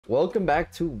welcome back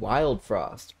to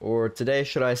Wildfrost, or today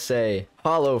should I say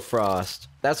Hollowfrost.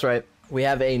 That's right, we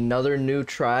have another new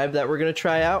tribe that we're gonna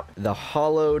try out, the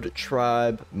Hollowed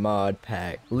Tribe mod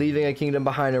pack. Leaving a kingdom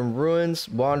behind in ruins,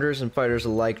 wanderers and fighters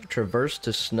alike traverse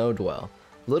to Snowdwell.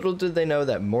 Little did they know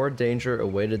that more danger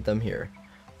awaited them here.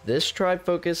 This tribe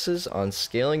focuses on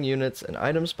scaling units and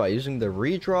items by using the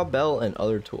redraw bell and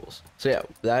other tools. So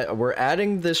yeah, we're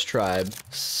adding this tribe.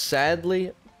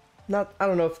 Sadly, I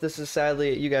don't know if this is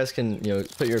sadly, you guys can,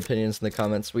 put your opinions in the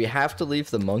comments. We have to leave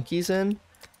the monkeys in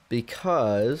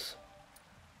because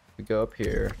we go up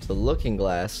here to the looking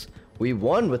glass. We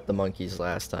won with the monkeys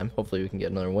last time. Hopefully we can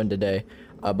get another win today.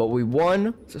 But we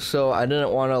won, so I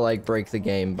didn't want to like break the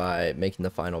game by making the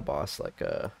final boss like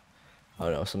I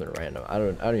don't know, something random. I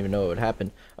don't even know what would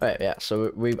happen. All right, yeah.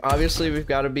 So we've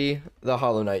got to be the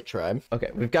Hollow Knight tribe.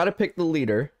 Okay, we've got to pick the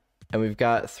leader. And we've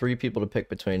got 3 people to pick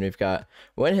between. We've got,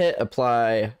 when hit,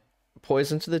 apply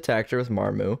poison to the attacker with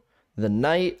Marmu. The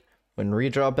Knight, when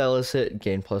redraw bell is hit,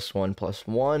 gain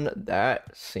 +1/+1.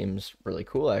 That seems really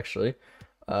cool, actually.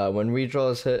 When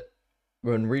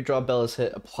redraw bell is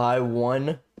hit, apply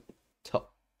 1 to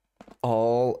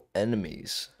all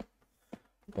enemies.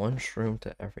 1 shroom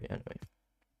to every enemy.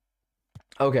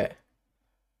 Okay.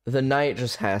 The Knight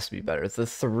just has to be better. The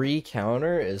 3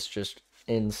 counter is just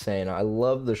insane. I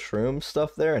love the shroom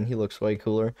stuff there, and he looks way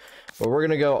cooler. But we're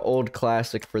gonna go old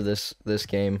classic for this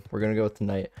game. We're gonna go with the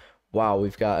Knight. Wow,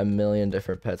 we've got a million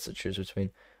different pets to choose between.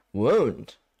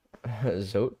 Wound.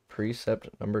 Zote precept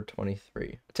number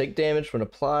 23. Take damage when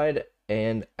applied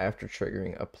and after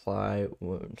triggering. Apply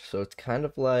wound. So it's kind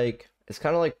of like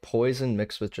poison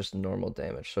mixed with just normal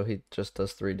damage. So he just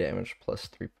does 3 damage plus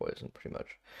 3 poison, pretty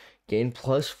much. Gain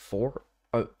 +4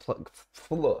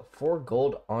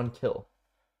 gold on kill.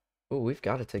 Oh, we've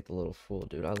got to take the little fool,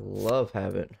 dude. I love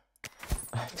having...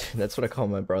 Dude, that's what I call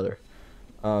my brother.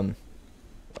 I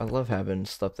love having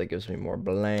stuff that gives me more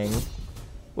blang.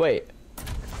 Wait.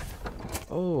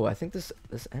 Oh, I think this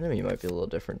enemy might be a little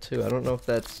different, too. I don't know if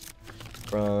that's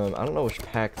from... I don't know which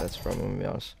pack that's from, I'm gonna be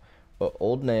honest. But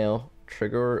Old Nail,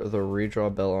 trigger the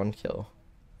redraw bell on kill,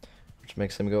 which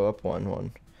makes him go up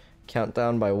 1/1.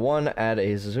 Countdown by 1, add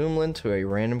a zoomlin to a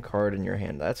random card in your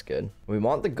hand. That's good. We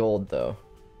want the gold, though.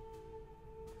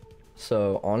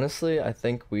 So, honestly, I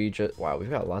think we just... Wow,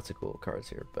 we've got lots of cool cards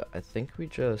here, but I think we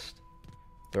just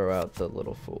throw out the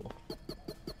little fool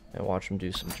and watch him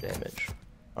do some damage.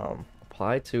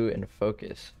 Apply to and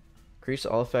focus. Increase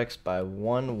all effects by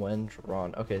 1 when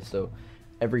drawn. Okay, so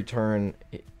every turn,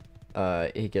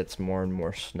 he gets more and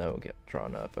more snow get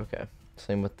drawn up. Okay,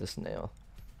 same with this nail.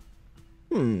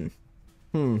 Cleanse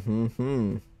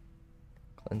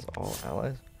all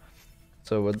allies.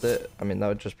 So would that... I mean, that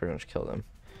would just pretty much kill them.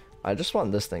 I just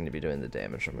want this thing to be doing the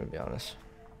damage, I'm gonna be honest.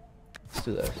 Let's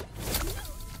do this.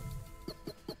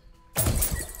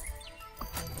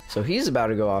 So he's about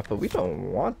to go off, but we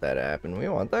don't want that to happen. We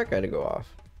want that guy to go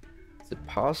off. Is it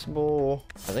possible?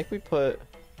 I think we put...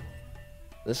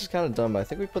 This is kind of dumb, but I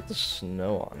think we put the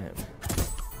snow on him.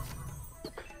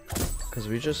 Because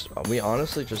we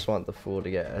honestly just want the fool to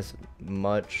get as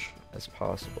much as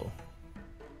possible.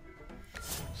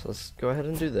 So let's go ahead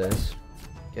and do this.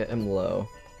 Get him low.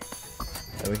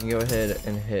 And we can go ahead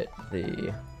and hit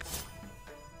the...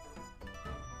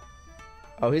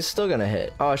 Oh, he's still gonna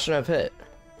hit. Oh, I shouldn't have hit.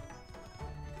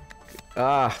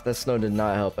 Ah, that snow did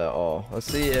not help at all. Let's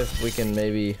see if we can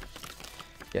maybe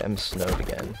get him snowed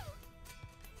again.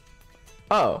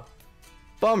 Oh,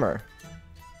 bummer.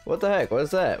 What the heck? What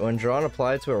is that? When drawn,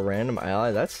 applied to a random ally?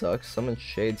 That sucks. Summon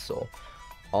Shade Soul.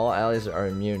 All allies are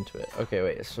immune to it. Okay,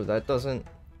 wait. So that doesn't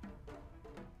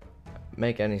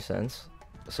make any sense.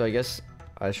 So I guess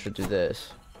I should do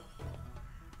this.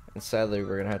 And sadly,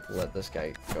 we're gonna have to let this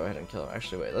guy go ahead and kill him.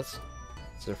 Actually, wait. It's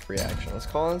a free action. Let's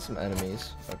call in some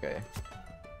enemies. Okay.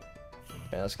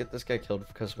 Okay, let's get this guy killed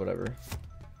because whatever.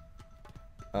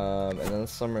 And then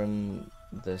let's summon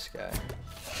this guy.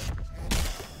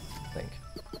 I think.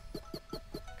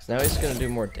 Because now he's gonna do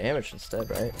more damage instead,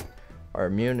 right? Are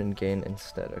immune and gain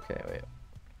instead. Okay, wait.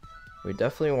 We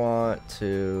definitely want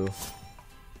to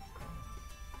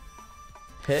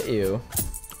hit you.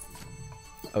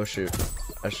 Oh shoot.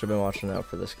 I should have been watching out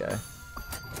for this guy.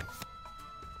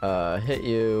 Hit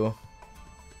you.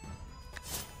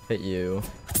 Hit you.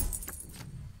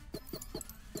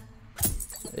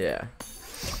 Yeah.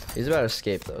 He's about to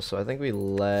escape though, so I think we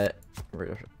let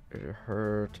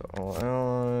her to all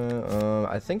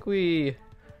ally. I think we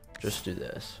just do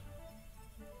this.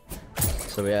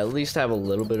 So we at least have a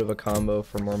little bit of a combo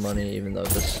for more money, even though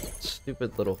this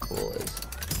stupid little fool is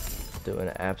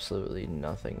doing absolutely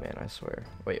nothing, man, I swear.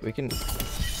 Wait, we can...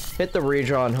 hit the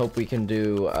redraw and hope we can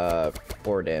do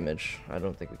 4 damage. I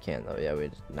don't think we can though. Yeah, we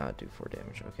did not do 4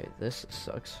 damage. Okay, this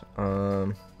sucks.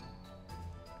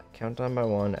 Countdown by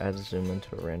 1, add zoom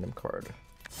into a random card.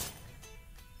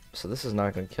 So this is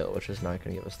not gonna kill, which is not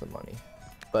gonna give us the money.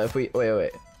 But if we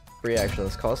wait. Reaction,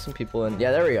 let's call some people in.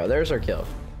 Yeah, there we go. There's our kill.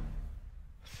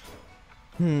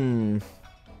 Well,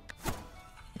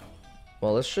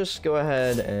 let's just go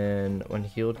ahead and when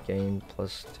healed gain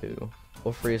 +2.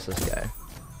 We'll freeze this guy.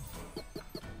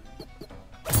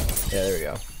 Yeah, there we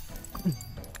go.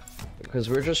 Because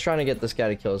we're just trying to get this guy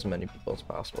to kill as many people as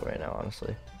possible right now,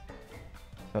 honestly.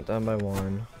 Countdown by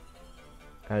 1.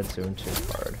 Add zoom to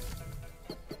card.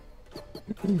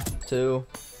 2.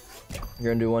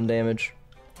 You're gonna do 1 damage.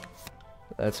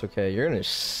 That's okay. You're gonna do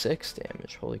 6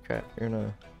 damage. Holy crap. You're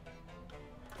gonna...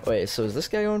 Wait, so is this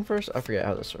guy going first? I forget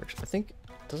how this works. I think...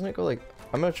 Doesn't it go like...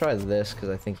 I'm gonna try this because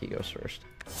I think he goes first.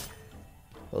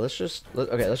 Well, let's just...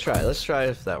 Okay, let's try it. Let's try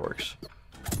if that works.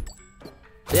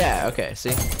 Yeah, okay.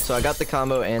 See? So I got the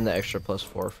combo and the extra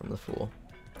 +4 from the fool.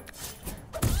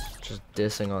 Just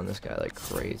dissing on this guy like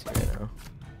crazy right now.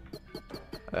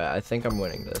 I think I'm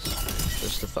winning this.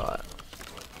 Just a thought.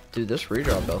 Dude, this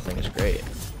redraw bell thing is great.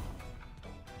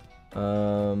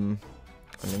 I mean,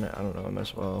 I don't know, I might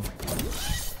as well.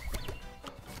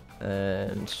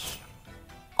 And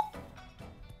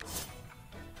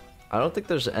I don't think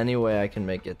there's any way I can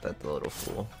make it that the little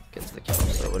fool gets the kill,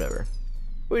 so whatever.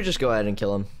 We just go ahead and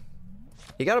kill him.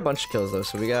 He got a bunch of kills though,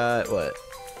 so we got what?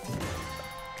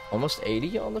 Almost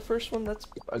 80 on the first one. That's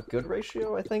a good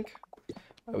ratio, I think.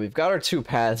 We've got our 2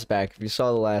 paths back. If you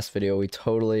saw the last video, we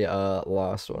totally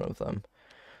lost one of them.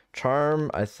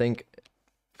 Charm, I think,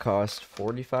 cost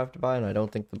 45 to buy, and I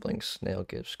don't think the blink snail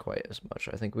gives quite as much.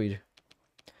 I think we...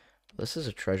 This is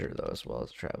a treasure though, as well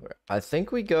as a traveler. I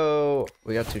think we go...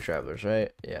 We got 2 travelers,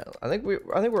 right? Yeah, I think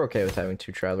we're okay with having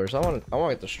 2 travelers. I want to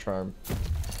get this charm.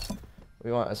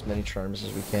 We want as many charms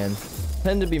as we can.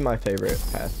 Tend to be my favorite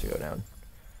path to go down.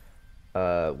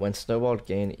 When snowballed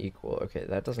gain equal. Okay,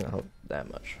 that doesn't help that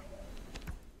much.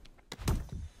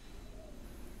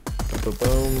 Boom,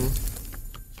 boom.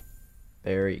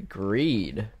 Berry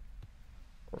greed.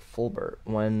 Or Fulbert.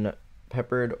 When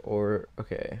peppered or...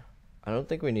 Okay. I don't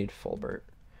think we need Fulbert.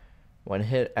 When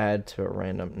hit, add to a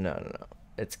random... No.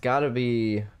 It's gotta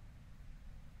be...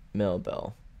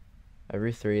 Millbell.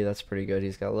 Every 3, that's pretty good.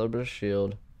 He's got a little bit of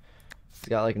shield. He's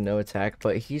got like no attack,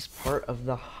 but he's part of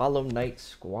the Hollow Knight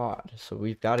squad, so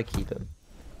we've got to keep him.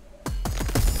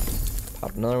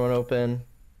 Pop another one open,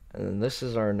 and then this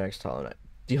is our next Hollow Knight.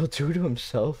 Deal 2 to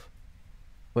himself?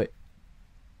 Wait.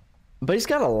 But he's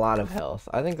got a lot of health.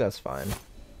 I think that's fine.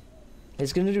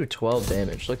 He's gonna do 12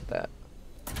 damage. Look at that.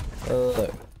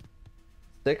 Look.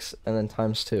 6 and then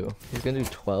times 2. He's gonna do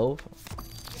 12.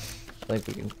 I think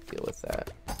we can deal with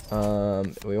that.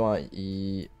 We want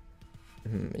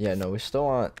yeah, no, we still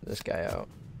want this guy out.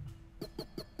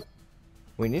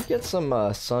 We need to get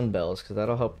some sun bells, because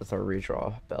that'll help with our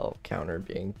redraw bell counter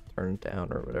being turned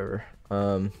down or whatever.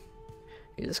 Yeah,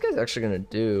 this guy's actually gonna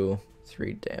do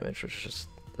 3 damage, which is just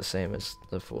the same as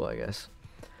the fool, I guess.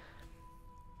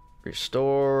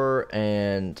 Restore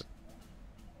and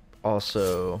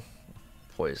also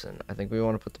poison. I think we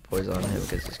want to put the poison on him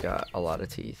because he's got a lot of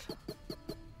teeth.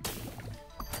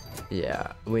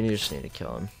 Yeah, we just need to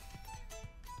kill him.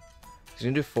 He's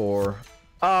gonna do 4.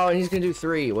 Oh, and he's gonna do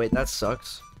 3. Wait, that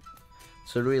sucks.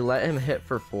 So do we let him hit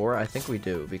for 4? I think we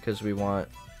do, because we want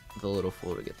the little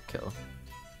fool to get the kill.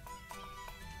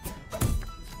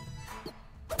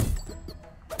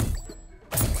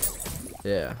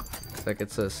 Yeah, that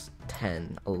gets us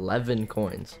 11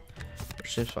 coins,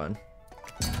 which seems fun.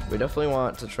 We definitely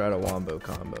want to try to wombo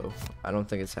combo. I don't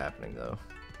think it's happening though.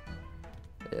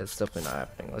 Yeah, it's definitely not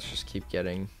happening. Let's just keep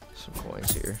getting some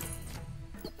coins here.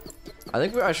 I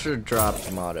think I should have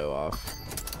dropped Motto off.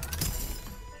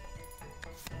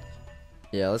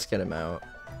 Yeah, let's get him out.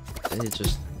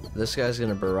 This guy's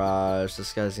gonna barrage,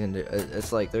 this guy's gonna do,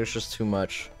 it's like there's just too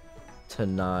much to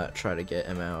not try to get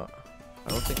him out. I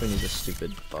don't think we need this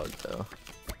stupid bug though.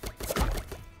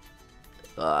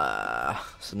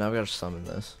 So now we gotta summon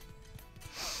this.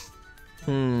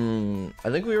 I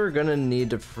think we were gonna need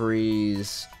to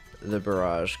freeze the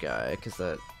barrage guy, because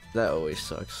that always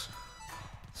sucks.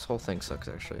 This whole thing sucks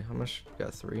actually. How much? We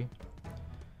got 3?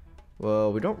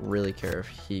 Well, we don't really care if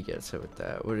he gets hit with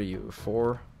that. What are you,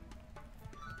 4?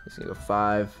 He's gonna go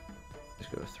 5. He's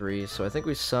gonna go 3. So I think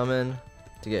we summon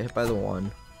to get hit by the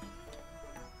 1.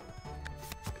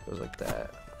 It goes like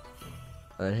that.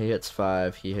 And then he hits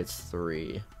 5, he hits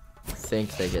 3. I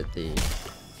think they get the...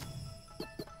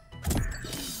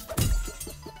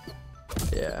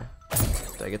 Yeah.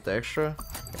 Did I get the extra?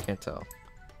 I can't tell.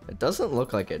 It doesn't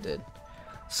look like it did.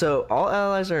 So all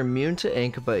allies are immune to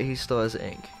ink, but he still has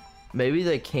ink. Maybe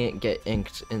they can't get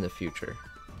inked in the future.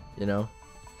 You know?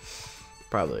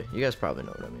 Probably. You guys probably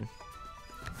know what I mean.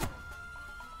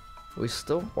 We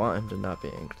still want him to not be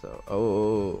inked though.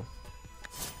 Oh.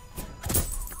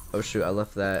 Oh shoot, I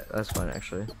left that. That's fine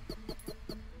actually.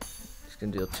 He's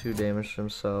gonna deal 2 damage to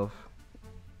himself.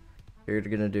 You're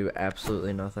gonna do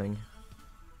absolutely nothing.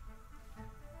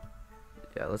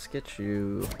 Yeah, let's get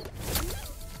you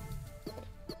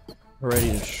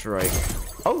ready to strike.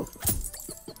 Oh!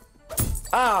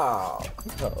 Ow!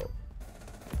 No.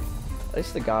 At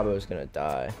least the Gobbo is gonna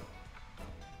die.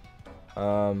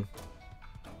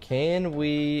 Can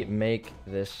we make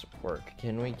this work?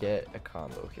 Can we get a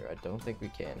combo here? I don't think we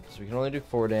can, because we can only do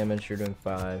 4 damage. You're doing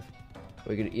 5.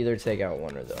 We could either take out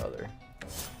one or the other.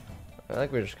 I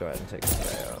think we just go ahead and take this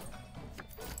guy out.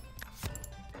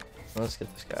 Let's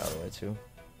get this guy out of the way too.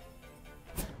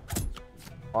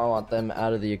 I want them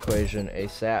out of the equation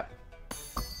ASAP.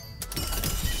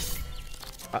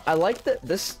 I like that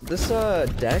this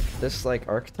deck, this like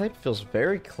archetype feels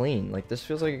very clean. Like this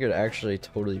feels like it could actually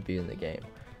totally be in the game.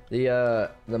 The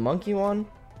monkey one,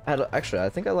 actually I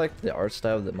think I liked the art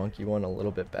style of the monkey one a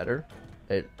little bit better.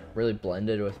 It really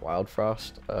blended with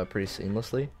Wildfrost pretty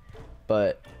seamlessly,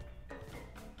 but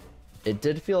it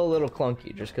did feel a little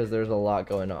clunky just because there's a lot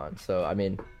going on. So I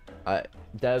mean,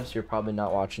 devs, you're probably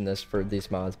not watching this for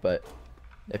these mods, but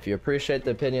if you appreciate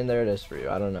the opinion, there it is for you.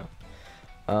 I don't know.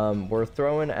 We're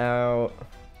throwing out.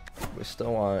 We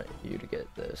still want you to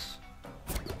get this.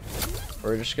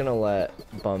 We're just gonna let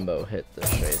Bumbo hit the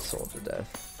Shade Soul to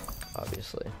death,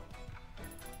 obviously.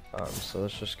 So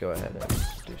let's just go ahead and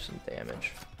do some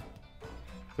damage.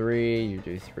 3, you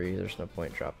do 3. There's no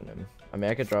point dropping him. I mean,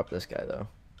 I could drop this guy though.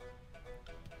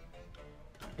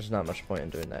 There's not much point in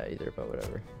doing that either, but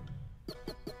whatever.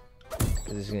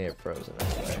 Because he's gonna get frozen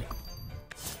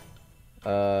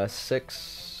anyway.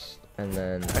 6, and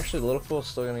then actually, Little Fool's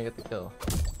still gonna get the kill,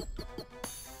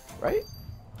 right?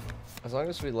 As long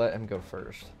as we let him go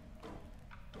first.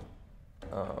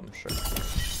 Sure.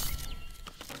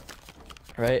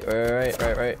 Right.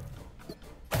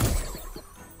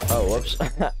 Oh, whoops.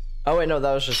 Oh wait, no,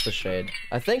 that was just the shade.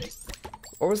 I think,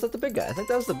 or was that the big guy? I think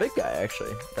that was the big guy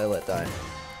actually that I let die.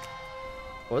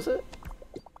 Was it?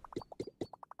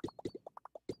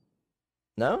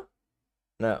 No?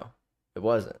 No, it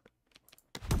wasn't.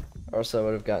 Or else I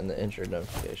would have gotten the injured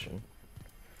notification.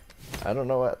 I don't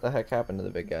know what the heck happened to the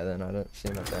big guy then. I didn't see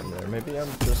nothing there. Maybe I'm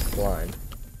just blind.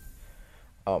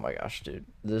 Oh my gosh, dude.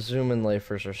 The zoom and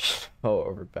lafers are so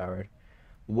overpowered.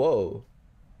 Whoa.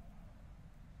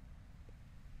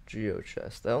 Geo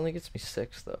chest. That only gets me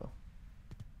 6 though.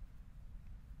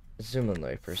 Zoom and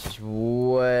lafers is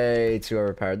way too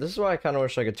overpowered. This is why I kind of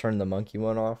wish I could turn the monkey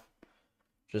one off.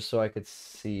 Just so I could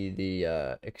see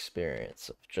the experience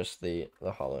of just the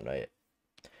Hollow Knight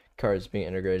cards being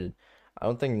integrated. I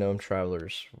don't think Gnome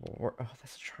Traveler's oh,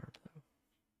 that's a charm though.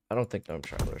 I don't think Gnome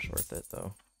Traveler's worth it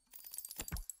though.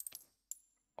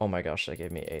 Oh my gosh, that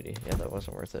gave me 80. Yeah, that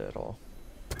wasn't worth it at all.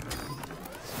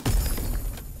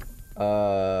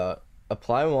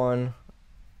 Apply 1.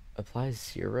 Apply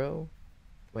 0?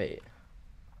 Wait.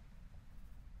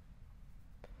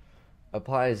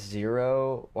 Apply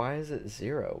 0. Why is it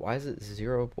 0? Why is it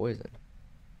 0 poison?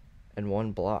 And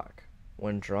 1 block.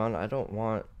 When drawn, I don't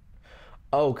want...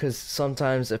 Oh, because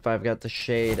sometimes if I've got the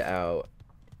shade out,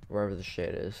 wherever the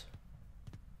shade is,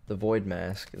 the void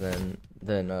mask, then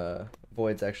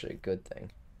void's actually a good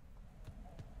thing.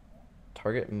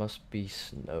 Target must be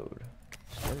snowed.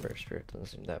 Sunburst Spirit doesn't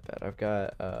seem that bad. I've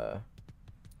got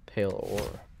Pale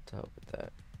Ore to help with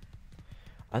that.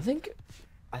 I think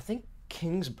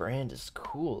King's Brand is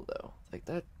cool though. Like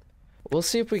that. We'll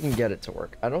see if we can get it to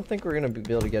work. I don't think we're gonna be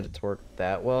able to get it to work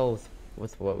that well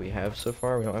with what we have so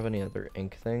far. We don't have any other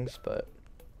ink things, but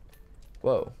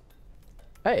whoa.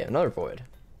 Hey, another void.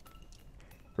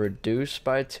 Reduce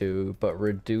by 2, but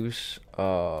reduce.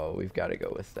 Oh, we've got to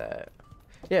go with that.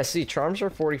 Yeah, see, charms are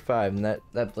 45, and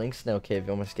that Blink Snail Cave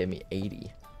almost gave me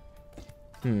 80.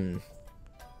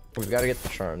 We've got to get the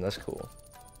charm. That's cool.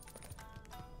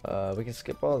 We can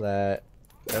skip all that.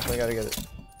 Definitely got to get it.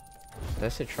 Did I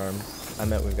say charm? I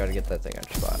meant we've got to get that thing I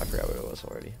just bought. I forgot what it was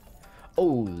already.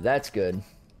 Oh, that's good.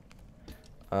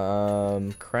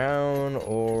 Crown,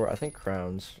 or I think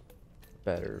crown's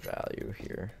better value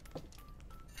here.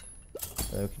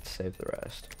 Then we can save the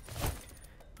rest.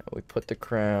 And we put the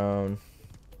crown.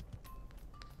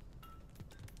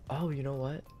 Oh, you know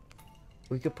what?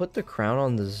 We could put the crown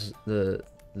on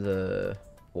the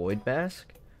void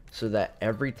mask, so that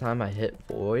every time I hit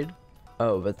void,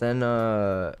 Oh, but then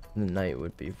the knight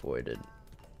would be voided.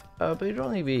 But he'd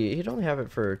only have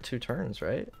it for 2 turns,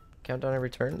 right? Countdown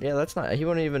every turn. Yeah, that's not. He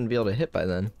wouldn't even be able to hit by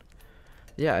then.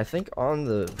 Yeah, I think on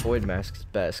the void mask is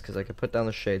best because I could put down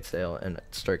the shade sail and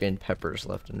start getting peppers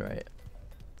left and right.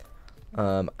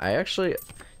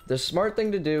 The smart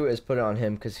thing to do is put it on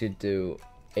him because he'd do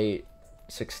 8,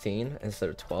 16 instead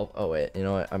of 12. Oh wait, you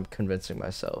know what? I'm convincing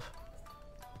myself.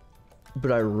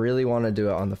 But I really want to do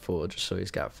it on the fool just so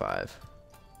he's got 5.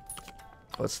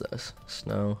 What's this?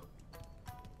 Snow.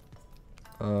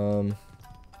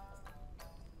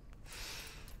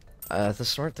 The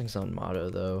smart thing's on Motto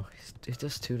though. He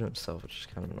does 2 to himself, which is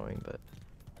kind of annoying, but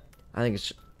I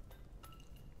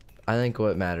think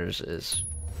what matters is,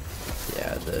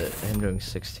 yeah, him doing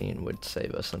 16 would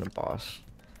save us in a boss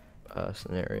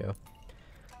scenario.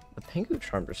 The Pingu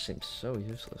Charm just seems so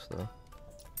useless though.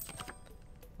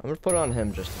 I'm gonna put it on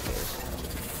him just in case.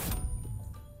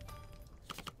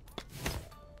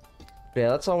 Yeah,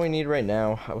 that's all we need right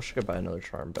now. I wish I could buy another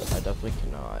charm, but I definitely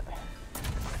cannot.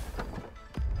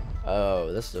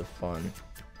 Oh, this is a fun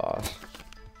boss.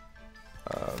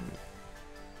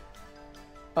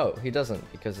 Oh, he doesn't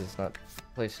because it's not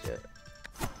placed yet.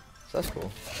 So that's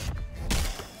cool.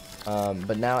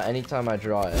 But now anytime I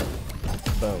draw it,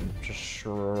 boom, just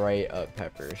straight up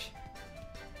peppers.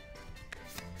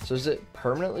 So is it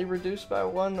permanently reduced by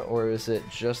 1, or is it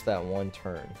just that 1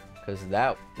 turn? Because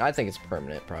that, I think it's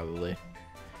permanent, probably.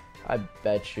 I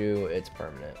bet you it's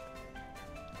permanent.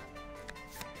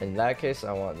 In that case,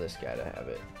 I want this guy to have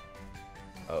it.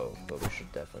 Oh, but we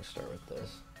should definitely start with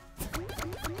this.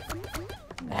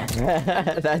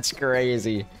 That's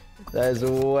crazy. That is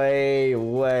way,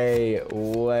 way,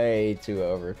 way too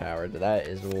overpowered. That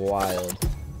is wild.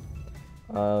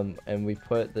 And we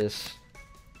put this...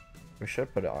 We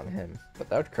should put it on him, but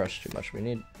that would crush too much. We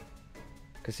need...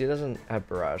 Because he doesn't have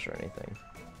barrage or anything.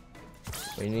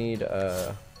 We need,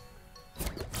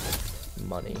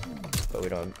 money, but we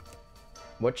don't...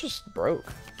 What just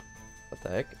broke? What the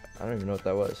heck? I don't even know what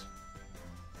that was.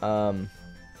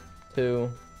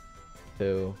 2,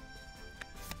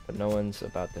 but no one's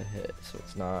about to hit, so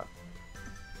it's not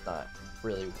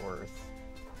really worth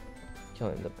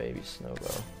killing the baby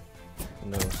snowbow.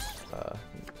 No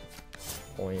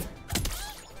point.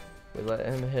 We let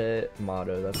him hit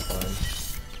Motto, that's fine.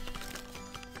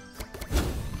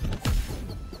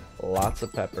 Lots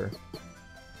of pepper.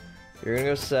 You're gonna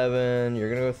go 7, you're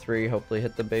gonna go 3, hopefully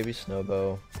hit the baby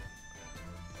snowbow.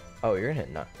 Oh, you're gonna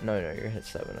hit no, you're gonna hit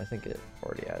 7. I think it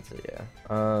already adds it, yeah.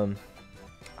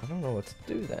 I don't know what to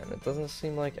do then. It doesn't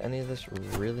seem like any of this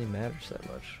really matters that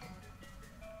much.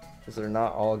 Because they're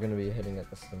not all gonna be hitting at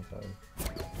the same time.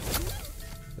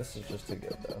 This is just too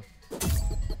good though.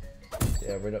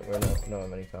 Yeah, we don't have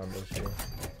many combos here,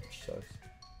 which sucks.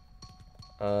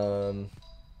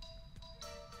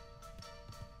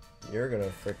 You're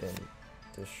gonna freaking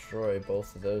destroy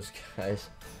both of those guys.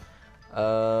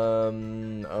 I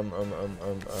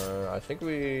think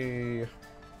we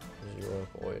 0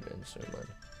 void and Suman.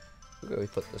 Okay, we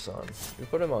put this on. We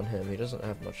put him on him. He doesn't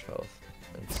have much health.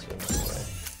 And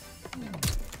Suman,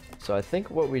 so I think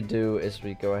what we do is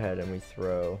we go ahead and we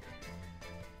throw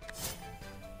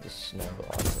the snow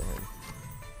onto him.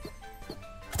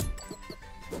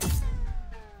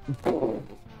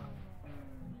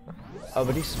 Oh,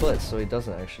 but he splits, so he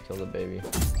doesn't actually kill the baby.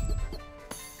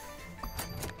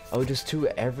 Oh, just 2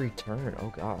 every turn. Oh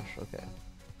gosh, okay.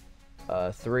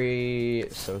 3,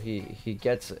 so he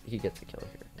gets a kill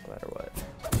here, no matter what.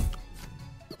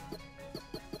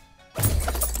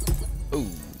 Ooh,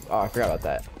 oh, I forgot about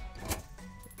that.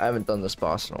 I haven't done this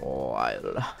boss in a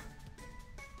while.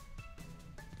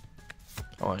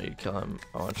 I want you to kill him.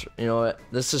 You know what?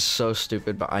 This is so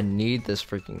stupid, but I need this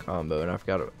freaking combo, and I've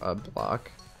got a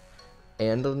block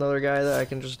and another guy that I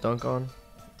can just dunk on.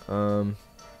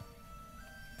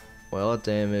 Well,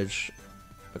 damage.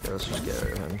 Okay, let's just get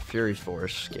rid of him. Fury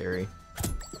Force, scary.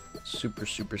 Super,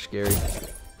 super scary.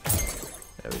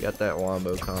 Yeah, we got that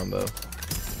Wombo combo.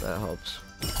 That helps.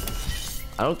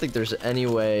 I don't think there's any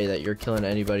way that you're killing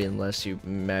anybody unless you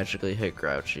magically hit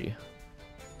Grouchy.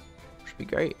 Should be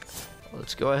great.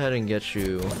 Let's go ahead and get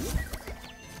you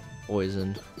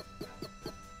poisoned.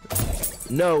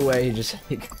 No way, he just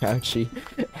hit Grouchy.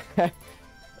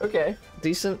 Okay,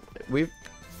 decent.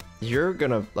 You're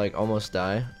gonna like almost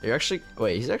die. You're actually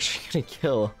wait. He's actually gonna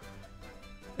kill.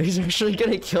 He's actually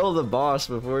gonna kill the boss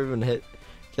before we even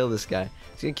kill this guy.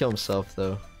 He's gonna kill himself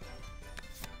though.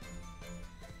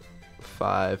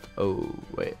 5. Oh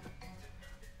wait.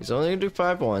 He's only gonna do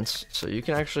 5 once, so you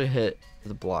can actually hit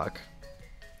the block.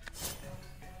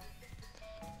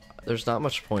 There's not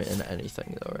much point in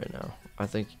anything though right now. I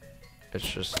think it's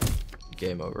just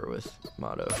game over with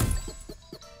Motto.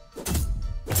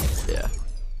 Yeah.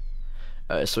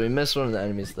 Alright, so we missed one of the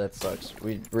enemies. That sucks.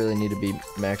 We really need to be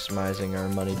maximizing our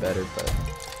money better, but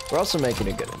we're also making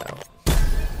a good amount.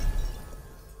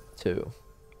 2.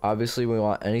 Obviously, we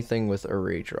want anything with a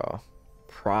redraw.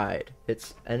 Pride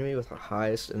hits enemy with the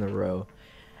highest in the row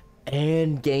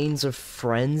and gains a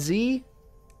frenzy.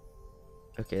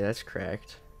 Okay, that's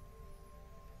cracked.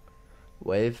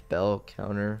 Wave, bell,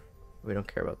 counter. We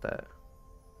don't care about that.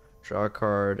 Draw a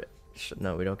card.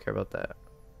 No, we don't care about that.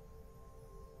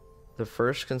 The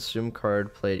first consumed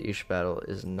card played each battle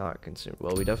is not consumed.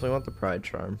 Well, we definitely want the pride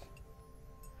charm.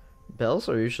 Bells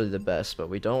are usually the best, but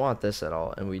we don't want this at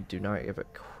all, and we do not give a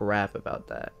crap about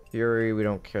that. Fury, we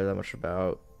don't care that much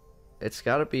about. It's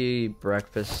gotta be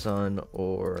Breakfast Sun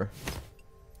or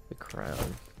the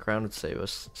Crown. Crown would save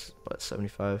us, what,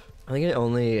 75? I think it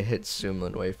only hits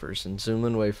Zoomlin Wafers, and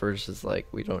Zoomlin Wafers is like,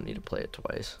 we don't need to play it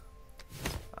twice.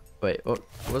 Wait, what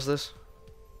was this?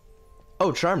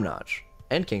 Oh, Charm Notch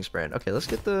and King's Brand. Okay, let's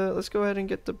go ahead and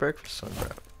get the Breakfast Sun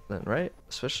then, right?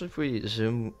 Especially if we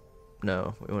zoom.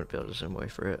 No, we wouldn't be able to zoom away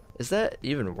for it. Is that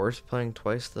even worth playing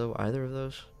twice though, either of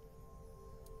those?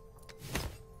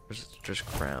 Or is it just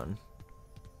Crown?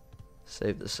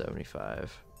 Save the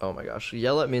 75. Oh my gosh,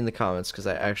 yell at me in the comments because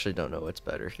I actually don't know what's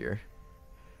better here.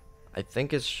 I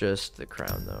think it's just the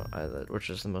Crown though, which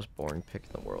is the most boring pick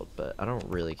in the world, but I don't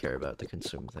really care about the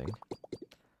consume thing.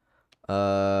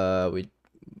 Do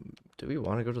we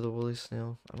want to go to the Woolly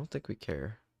Snail? I don't think we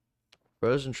care.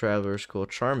 Rose and Traveler is cool.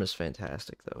 Charm is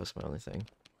fantastic though, that's my only thing.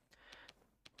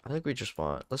 I think we just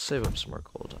want, let's save up some more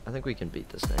gold. I think we can beat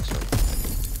this next one.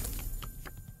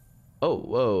 Oh,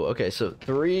 whoa, okay, so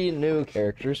 3 new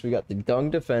characters. We got the Dung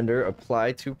Defender,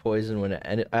 apply 2 poison when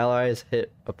an ally is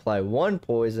hit, apply 1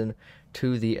 poison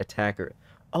to the attacker.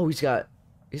 Oh, he's got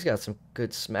some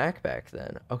good smack back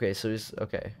then. Okay, so he's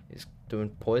doing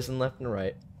poison left and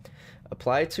right.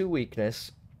 Apply 2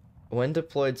 weakness. When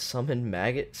deployed, summon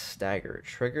Maggot Stagger.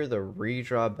 Trigger the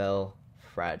redraw bell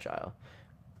fragile.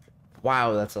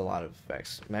 Wow, that's a lot of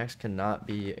effects. Max cannot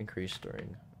be increased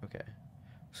during. Okay.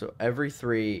 So every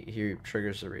 3 he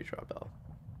triggers the redraw bell.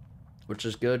 Which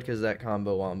is good because that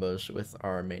combo wombos with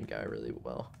our main guy really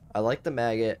well. I like the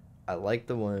Maggot. I like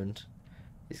the wound.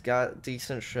 He's got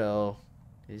decent shell.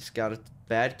 He's got a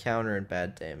bad counter and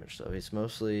bad damage, so he's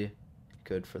mostly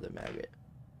good for the Maggot.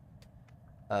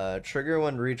 Trigger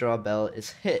when redraw bell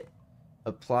is hit.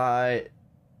 Apply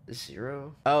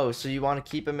 0. Oh, so you want to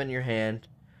keep him in your hand.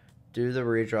 Do the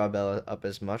redraw bell up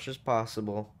as much as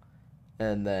possible.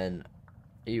 And then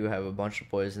you have a bunch of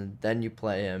poison. Then you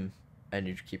play him and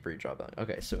you keep redraw belling.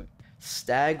 Okay, so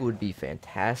Stag would be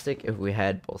fantastic if we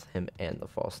had both him and the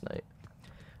False Knight.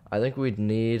 I think we'd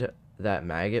need that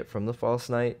Maggot from the False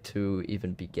Knight to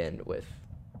even begin with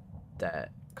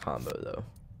that combo though.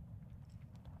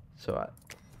 So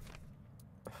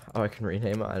I can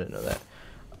rename it. I didn't know that.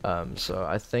 So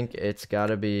I think it's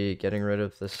gotta be getting rid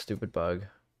of this stupid bug.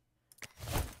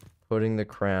 Putting the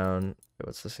crown.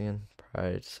 What's this again?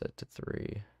 Pride set to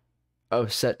 3. Oh,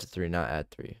 set to 3, not add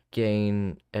 3.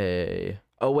 Gain a.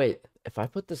 Oh wait, if I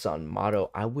put this on motto,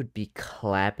 I would be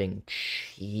clapping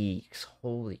cheeks.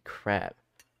 Holy crap.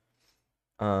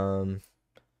 But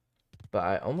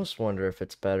I almost wonder if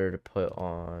it's better to put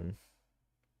on.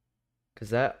 Cause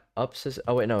that ups his.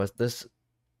 Oh wait, no, it's this.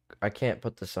 I can't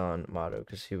put this on motto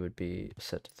because he would be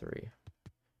set to 3.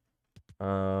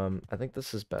 I think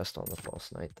this is best on the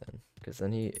False Knight then, because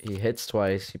then he hits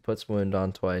twice, he puts wound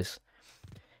on twice,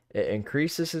 it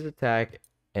increases his attack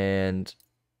and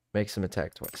makes him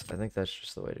attack twice. I think that's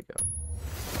just the way to go.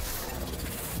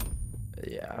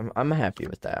 Yeah, I'm happy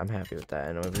with that. I'm happy with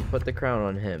that. And we put the crown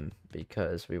on him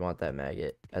because we want that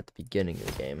Maggot at the beginning of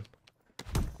the game.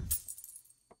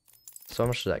 So how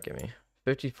much does that give me?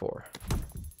 54.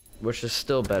 Which is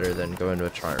still better than going to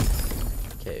a charm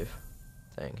cave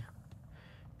thing.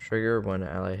 Trigger when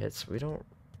ally hits. We don't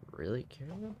really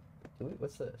care about.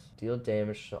 What's this? Deal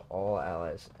damage to all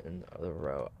allies in the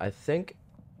row. I think.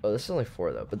 Oh, this is only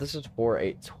 4 though, but this is 4,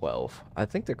 8, 12. I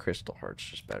think the Crystal Heart's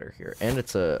just better here, and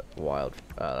it's a wild,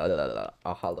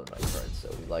 a Hollow Knight card, so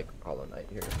we like Hollow Knight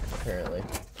here apparently.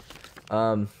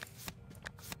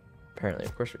 Apparently,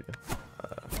 of course we do.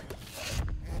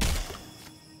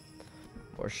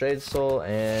 More Shade Soul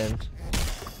and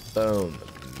boom,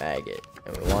 Maggot.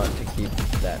 And we want to keep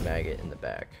that Maggot in the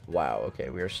back. Wow, okay,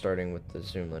 we are starting with the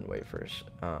Zoomlin Wafers.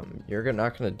 You're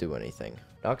not gonna do anything.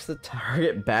 Knocks the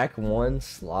target back 1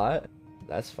 slot.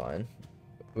 That's fine.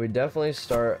 We definitely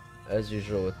start as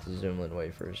usual with the Zoomlin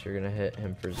Wafers. You're gonna hit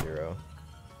him for 0.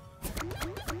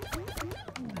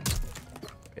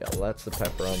 Yeah, lots of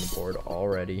pepper on the board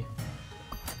already,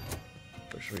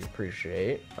 which we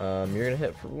appreciate. You're gonna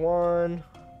hit for 1.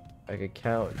 I could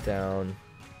count down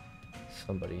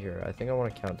somebody here. I think I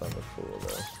want to count down the fool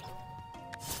though.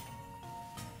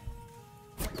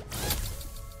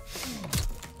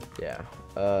 Yeah.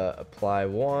 Apply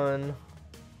 1.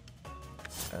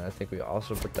 And I think we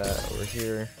also put that over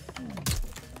here.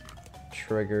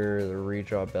 Trigger the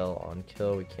redraw bell on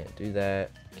kill. We can't do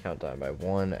that. Count down by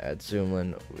 1. Add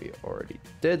zoomlin. We already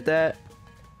did that.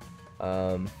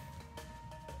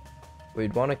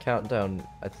 We'd want to count down,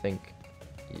 I think,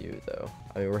 you though.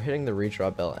 I mean, we're hitting the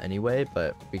redraw bell anyway,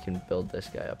 but we can build this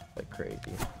guy up like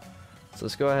crazy. So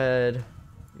let's go ahead.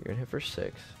 You're gonna hit for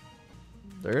 6.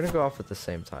 They're gonna go off at the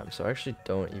same time, so I actually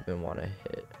don't even want to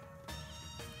hit.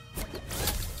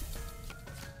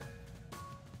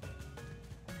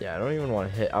 Yeah, I don't even want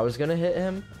to hit. I was gonna hit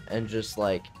him and just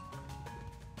like...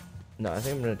 No, I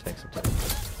think I'm gonna take some time.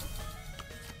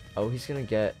 Oh, he's gonna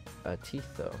get teeth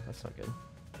though. That's not good.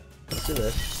 Let's do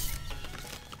this.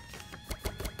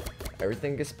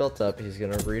 Everything gets built up. He's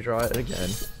gonna redraw it again.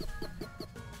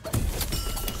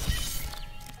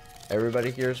 Everybody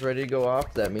here is ready to go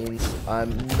off. That means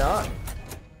I'm not...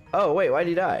 Oh, wait, why'd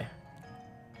he die?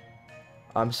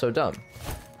 I'm so dumb.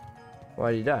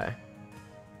 Why'd he die?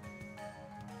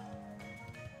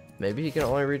 Maybe he can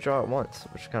only redraw it once,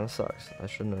 which kind of sucks. I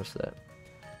should have noticed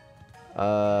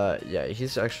that. Yeah,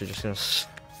 he's actually just gonna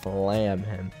slam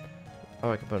him.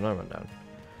 Oh, I can put another one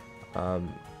down.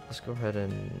 Let's go ahead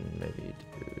and maybe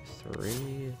do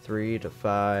 3. 3 to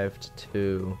 5 to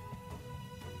 2.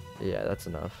 Yeah, that's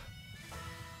enough.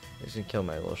 He's gonna kill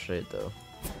my little shade though.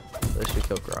 At least we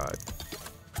kill Grog.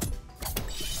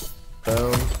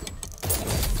 Boom.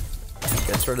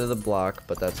 Gets rid of the block,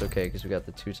 but that's okay because we got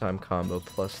the 2-time combo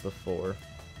plus the 4.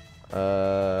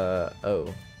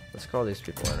 Oh. Let's call these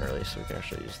people in early so we can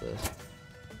actually use this.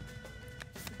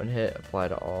 1 hit, apply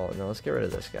to all. No, let's get rid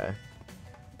of this guy.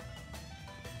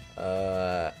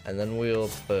 And then we'll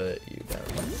put you down.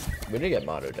 We need to get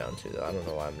Motto down too though. I don't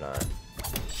know why I'm not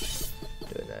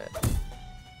doing that.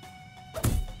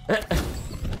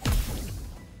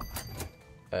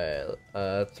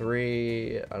 Alright,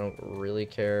 3, I don't really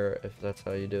care if that's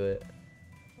how you do it.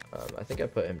 I think I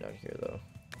put him down here though.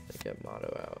 To get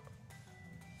Motto out.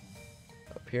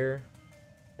 Up here.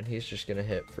 And he's just gonna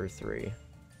hit for 3.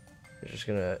 He's just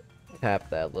gonna tap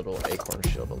that little acorn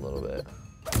shield a little bit.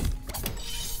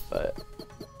 But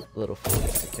little fool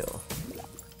gets a kill.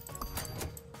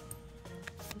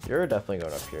 You're definitely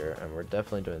going up here, and we're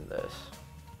definitely doing this.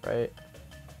 Right?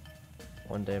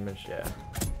 1 damage, yeah.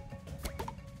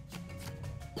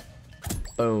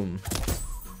 Boom.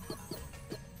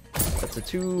 That's a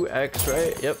 2x,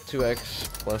 right? Yep, 2x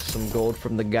plus some gold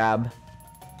from the gab.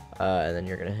 And then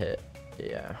you're gonna hit.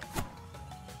 Yeah.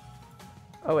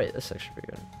 Oh wait, this is actually pretty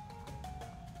good.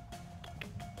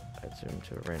 I'd zoom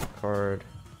to a random card.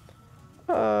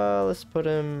 Let's put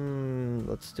him...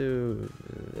 Let's do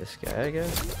this guy, I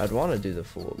guess. I'd want to do the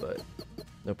fool, but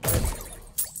no point.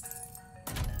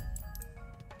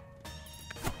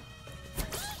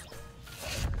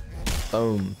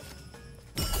 Boom.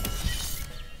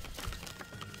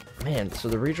 Man, so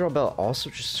the redraw bell also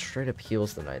just straight up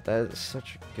heals the knight. That is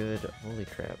such a good, holy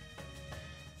crap,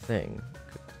 thing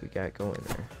we got going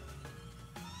there.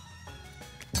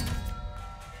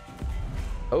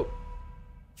 Oh.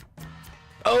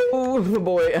 Oh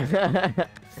boy.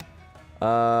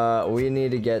 We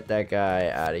need to get that guy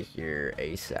out of here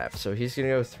ASAP. So he's gonna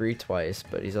go 3 twice,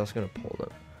 but he's also gonna pull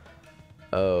them.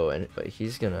 Oh, but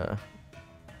he's gonna...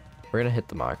 We're gonna hit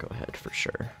the Mako head for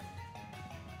sure.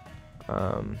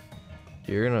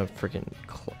 You're gonna freaking...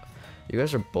 You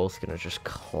guys are both gonna just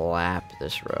clap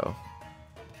this row.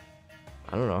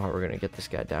 I don't know how we're gonna get this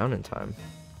guy down in time.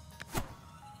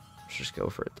 Let's just go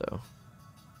for it though.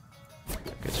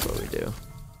 That's what we do.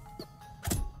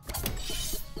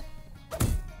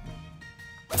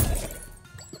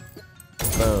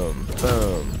 Boom,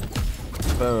 boom,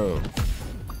 boom.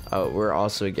 Oh, we're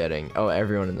also getting... Oh,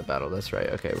 everyone in the battle. That's right.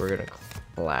 Okay, we're gonna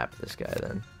clap this guy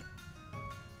then.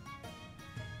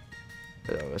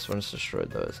 Oh, this one's destroyed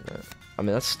though, isn't it? I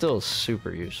mean, that's still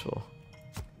super useful.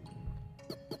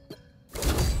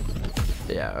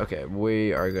 Yeah, okay.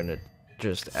 We are gonna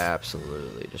just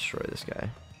absolutely destroy this guy.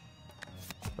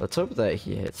 Let's hope that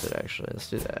he hits it, actually. Let's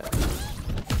do that.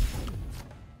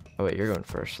 Oh, wait, you're going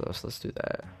first, though, so let's do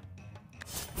that.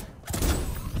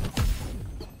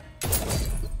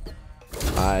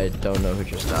 I don't know who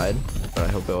just died, but I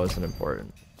hope it wasn't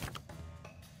important.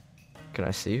 Can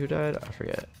I see who died? I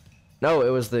forget. No, it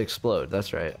was the explode.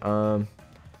 That's right. Man,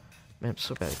 I'm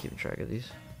so bad at keeping track of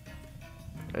these.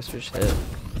 I just hit.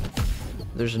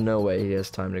 There's no way he has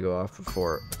time to go off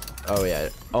before. Oh yeah.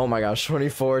 Oh my gosh,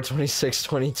 24, 26,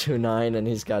 22, 9, and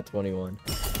he's got 21.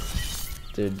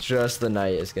 Dude, just the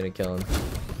night is gonna kill him.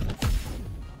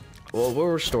 Well, we'll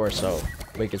restore so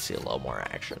we can see a little more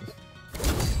action.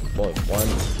 One,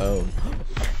 boom.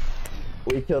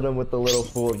 We killed him with the little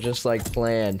fool just like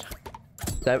planned.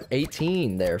 That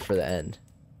 18 there for the end.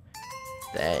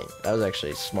 Dang, that was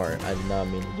actually smart. I did not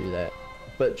mean to do that,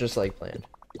 but just like planned.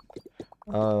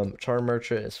 Charm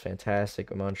Merchant is fantastic.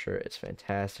 Muncher is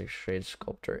fantastic. Shade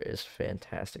Sculptor is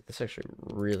fantastic. This is actually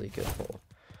a really good pull.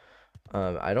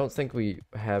 I don't think we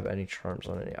have any charms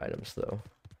on any items though.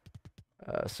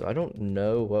 So I don't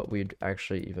know what we'd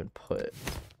actually even put.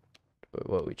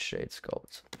 What we'd shade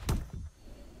sculpt.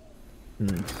 I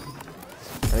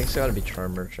think it's gotta be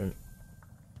Charm Merchant.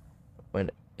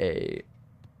 When a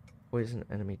poison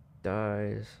enemy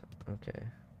dies. Okay.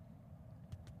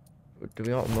 Do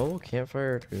we want mobile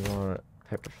campfire, or do we want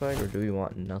petrified, or do we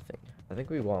want nothing? I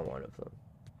think we want one of them.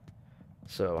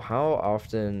 So how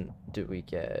often do we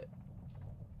get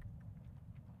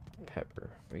pepper?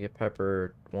 We get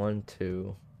pepper 1,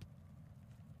 2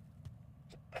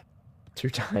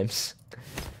 times.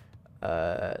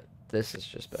 This is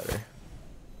just better.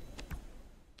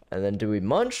 And then do we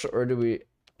munch, or do we...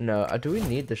 No, do we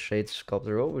need the Shade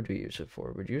Sculptor? What would we use it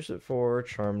for? We'd use it for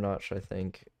Charm Notch, I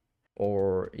think.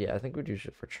 Or, yeah, I think we'd use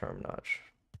it for Charm Notch.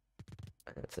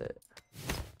 And that's it.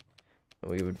 And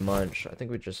we would munch. I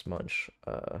think we'd just munch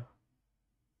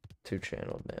 2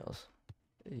 channeled nails.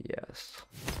 Yes.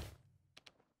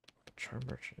 Charm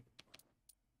Merchant.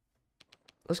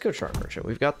 Let's go Charm Merchant.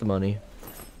 We've got the money.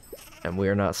 And we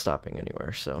are not stopping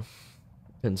anywhere, so...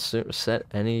 Consume, set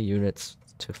any units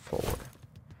to 4.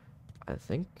 I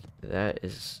think that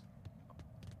is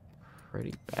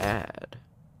pretty bad.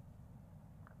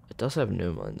 It does have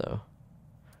Newman though.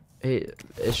 Hey,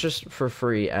 it's just for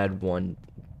free, add 1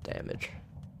 damage.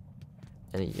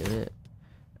 Any unit?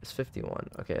 It's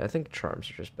 51. Okay, I think charms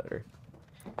are just better.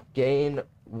 Gain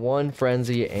 1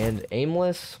 frenzy and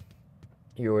aimless.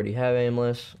 You already have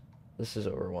aimless. This is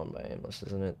over 1 by aimless,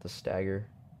 isn't it? The stagger.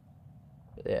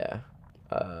 Yeah.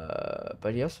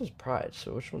 But he also has pride,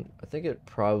 so which one? I think it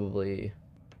probably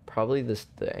the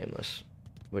aimless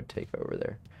would take over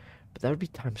there. But that would be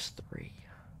times 3.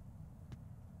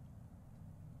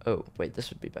 Oh, wait,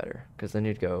 this would be better, because then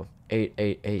you'd go 8,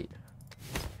 8, 8.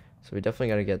 So we definitely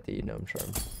gotta get the gnome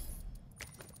charm.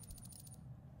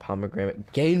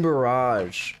 Pomegranate. Gain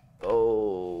barrage.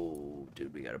 Oh,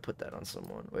 dude, we gotta put that on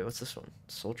someone. Wait, what's this one?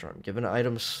 Soul charm. Give an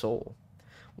item soul.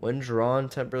 When drawn,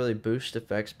 temporarily boost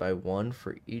effects by 1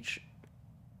 for each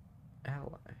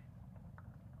ally.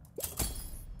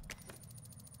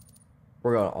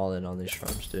 We're going all in on these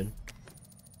charms, dude.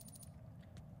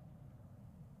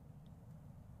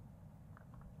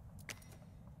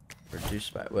 Reduce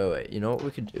by... Wait. You know what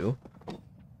we could do?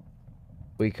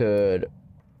 We could...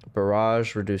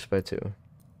 Barrage reduced by 2.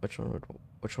 Which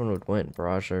one would win?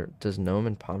 Barrage or... Does Gnome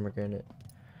and Pomegranate...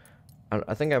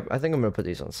 I think I'm gonna put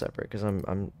these on separate because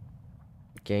I'm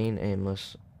gain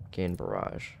aimless, gain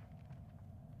barrage.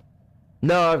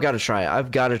 No, I've got to try. I've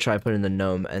got to try putting the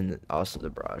gnome and also the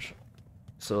barrage.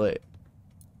 So like,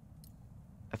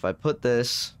 if I put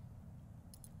this,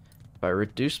 if I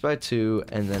reduce by 2,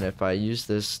 and then if I use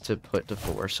this to put to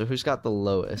 4. So who's got the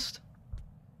lowest?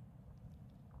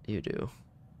 You do.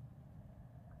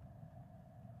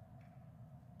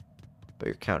 But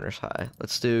your counter's high.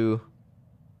 Let's do.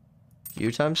 U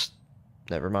times?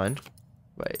 Never mind.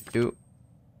 Wait, U.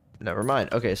 Never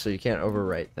mind. Okay, so you can't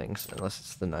overwrite things unless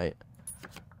it's the night.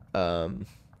 Dang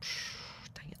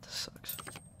it, this sucks.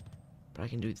 But I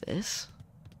can do this?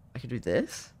 I can do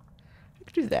this? I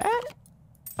can do that?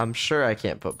 I'm sure I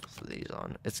can't put both of these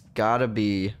on. It's gotta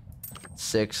be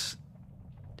 6.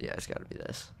 Yeah, it's gotta be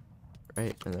this.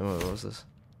 Right? And then what was this?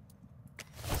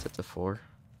 Set to 4.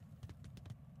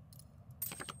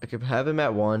 I could have him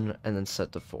at 1 and then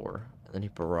set to 4. And then he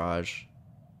barrage,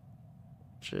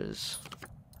 which is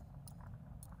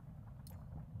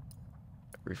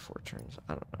every 4 turns.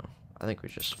 I don't know. I think we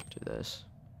just do this.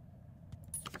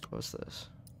 What's this?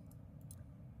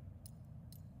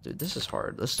 Dude, this is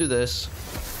hard. Let's do this.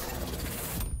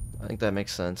 I think that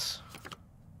makes sense.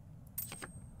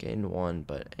 Gain 1,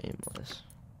 but aimless.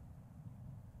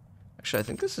 Actually, I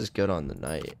think this is good on the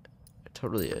night. It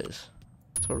totally is.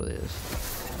 Totally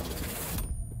is.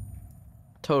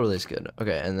 Totally is good.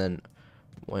 Okay, and then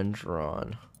when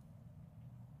drawn.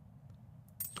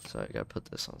 So I gotta put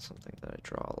this on something that I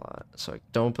draw a lot. So I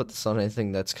don't put this on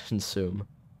anything that's consume.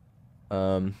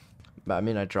 But I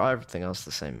mean, I draw everything else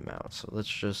the same amount. So let's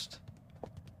just...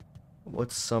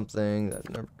 What's something that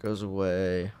never goes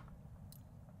away?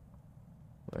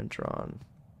 when drawn.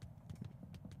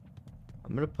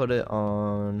 I'm gonna put it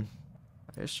on.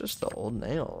 It's just the old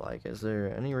nail. Like, is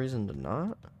there any reason to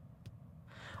not?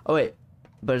 Oh wait,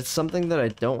 but it's something that I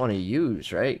don't want to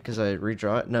use, right? Because I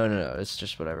redraw it. No, it's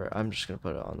just whatever. I'm just gonna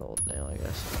put it on the old nail, I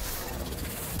guess.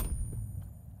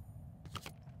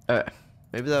 Alright,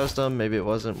 maybe that was dumb. Maybe it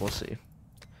wasn't. We'll see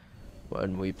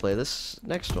when we play this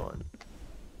next one.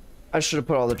 I should have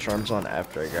put all the charms on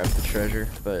after I grabbed the treasure,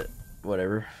 but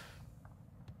whatever.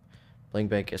 Bling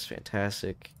Bank is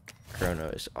fantastic. Chrono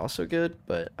is also good,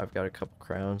 but I've got a couple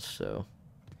crowns, so...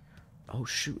 Oh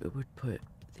shoot, it would put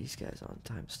these guys on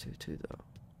 ×2 too, though.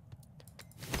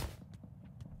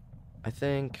 I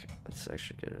think that's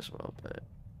actually good as well, but...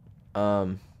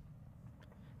 Bling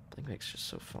Bank's just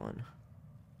so fun.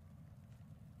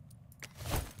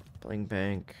 Bling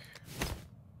Bank...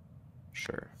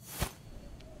 Sure.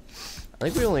 I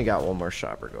think we only got one more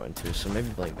shopper going too, so maybe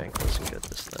Bling Bank wasn't good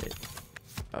this late.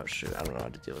 Oh shoot, I don't know how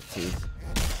to deal with teeth.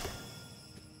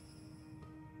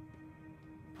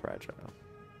 Fragile.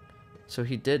 So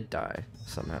he did die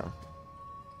somehow.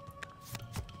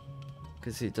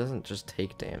 Because he doesn't just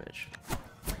take damage.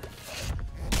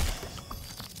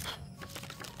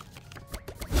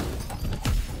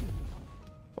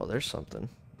 Well, there's something.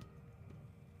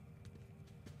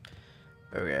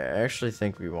 Okay, I actually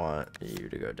think we want you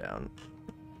to go down.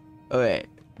 Okay,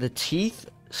 the teeth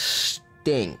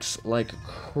stinks like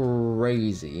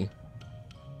crazy.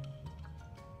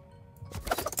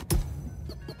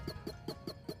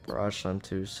 Barrage time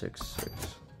 266.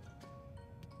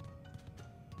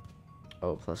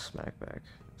 Oh, plus smackback.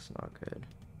 It's not good.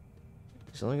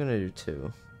 He's only gonna do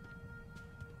 2.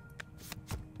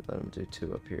 Let him do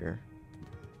 2 up here.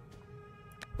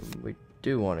 We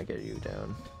do want to get you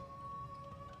down.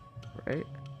 Right?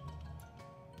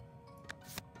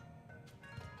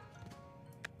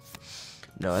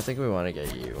 No, I think we want to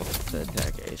get you to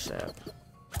attack ASAP.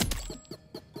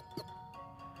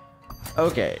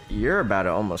 Okay, you're about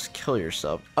to almost kill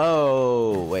yourself.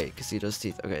 Oh, wait, because he does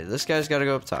teeth. Okay, this guy's got to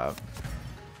go up top.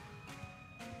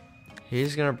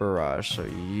 He's going to barrage, so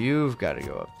you've got to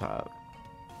go up top.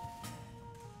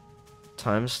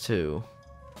 ×2.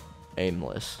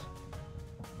 Aimless.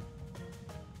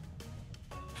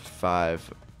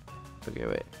 5. Okay,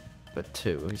 wait. But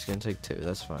 2. He's going to take 2.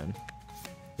 That's fine.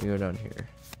 You go down here.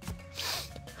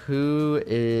 Who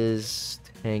is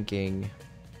tanking?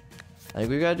 I think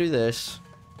we gotta do this.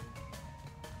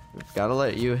 We've gotta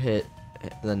let you hit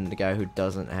then the guy who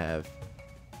doesn't have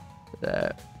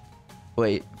that.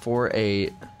 Wait,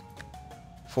 4-8.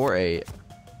 4-8.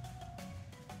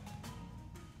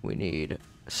 We need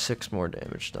 6 more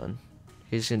damage done.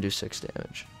 He's gonna do 6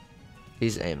 damage.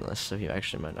 He's aimless, so he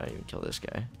actually might not even kill this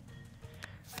guy.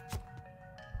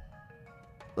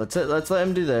 Let's let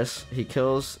him do this. He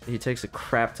takes a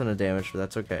crap ton of damage, but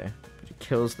that's okay. But he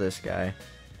kills this guy.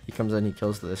 He comes in, he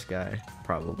kills this guy,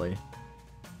 probably.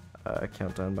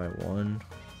 Countdown by 1.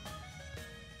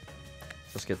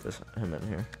 Let's get him in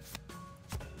here.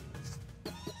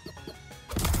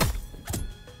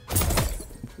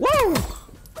 Woo!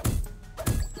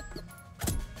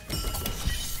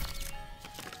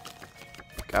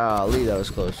 Golly, that was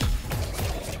close.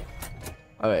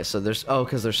 Okay, so there's... Oh,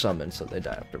 because they're summoned, so they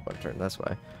die after 1 turn. That's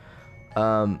why.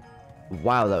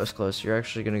 Wow, that was close. You're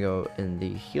actually going to go in the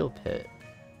heal pit.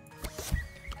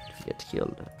 To get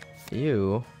healed.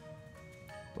 You...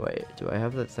 Wait, do I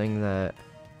have that thing that...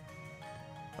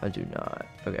 I do not.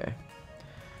 Okay.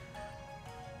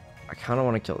 I kind of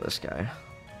want to kill this guy.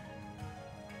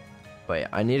 Wait,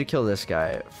 I need to kill this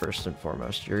guy first and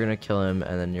foremost. You're going to kill him,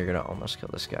 and then you're going to almost kill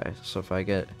this guy. So if I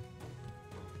get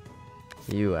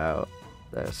you out...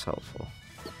 That's helpful.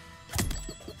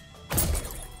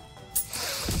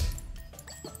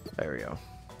 There we go.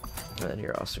 And then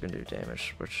you're also gonna do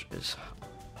damage, which is,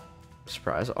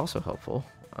 surprise, also helpful.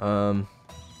 Oh,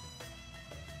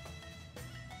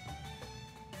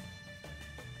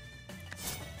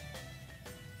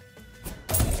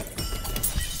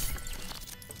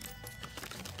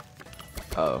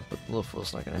 but the little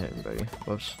fool's not gonna hit anybody.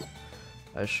 Whoops.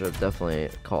 I should have definitely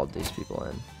called these people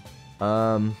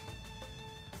in.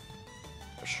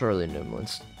 Surely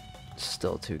Nimlin's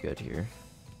still too good here.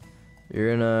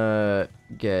 You're gonna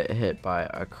get hit by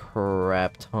a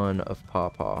crap ton of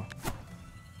Pawpaw,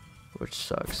 which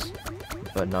sucks,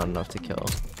 but not enough to kill.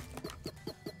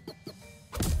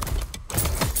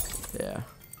 Yeah.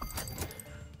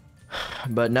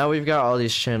 But now we've got all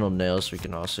these channeled nails we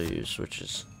can also use, which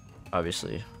is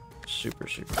obviously super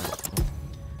helpful.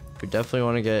 We definitely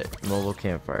want to get Mobile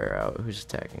Campfire out. Who's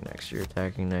attacking next? You're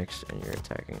attacking next, and you're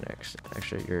attacking next.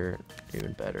 Actually, you're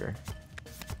even better.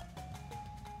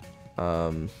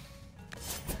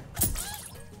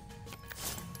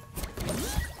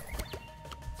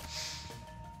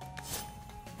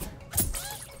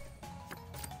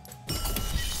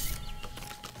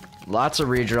 Lots of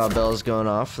redraw bells going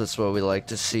off. That's what we like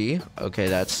to see. Okay,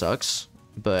 that sucks.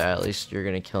 But at least you're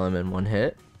gonna kill him in one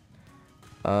hit.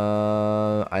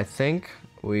 I think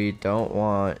we don't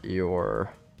want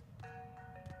your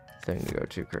thing to go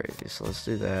too crazy. So let's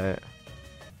do that.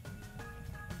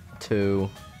 2,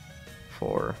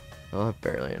 4. I'll have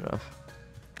barely enough.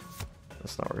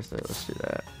 That's not worth it. Let's do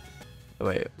that. Oh,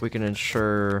 wait, we can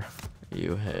ensure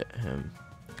you hit him.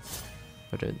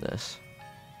 Put in this.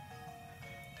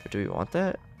 But do we want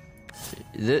that?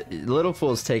 Little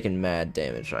Fool's taking mad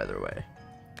damage either way.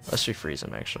 Let's refreeze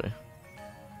him, actually.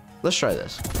 Let's try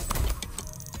this.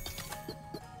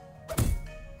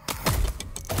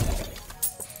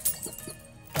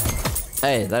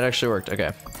 Hey, that actually worked.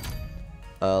 Okay.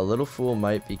 Little Fool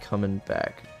might be coming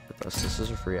back with us. This is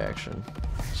a free action.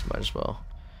 So might as well.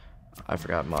 I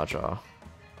forgot Maja.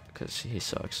 Because he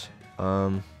sucks.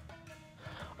 Oh,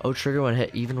 trigger one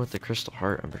hit even with the Crystal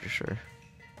Heart, I'm pretty sure.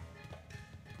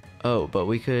 Oh, but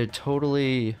we could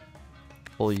totally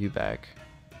pull you back.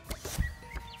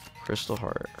 Crystal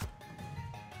Heart.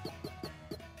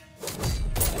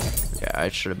 Yeah, I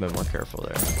should have been more careful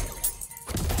there.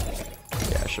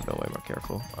 Yeah, I should have been way more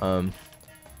careful.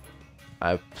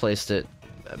 I placed it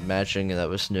matching and that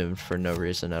was new for no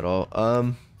reason at all.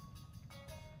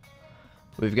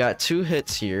 We've got 2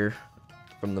 hits here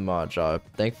from the mod job.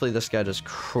 Thankfully, this guy does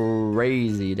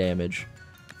crazy damage.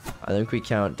 I think we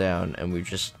count down and we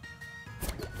just...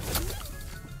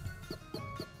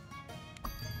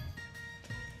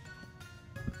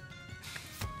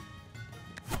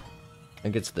 I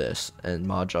think it's this, and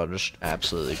Maja just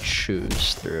absolutely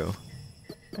chews through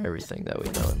everything that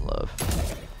we know and love.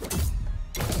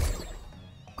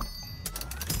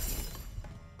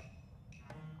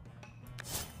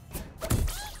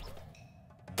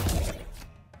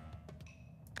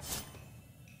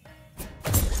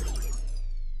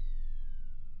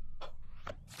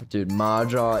 Dude,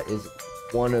 Maja is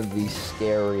one of the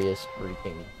scariest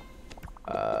freaking...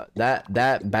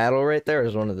 that battle right there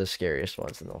is one of the scariest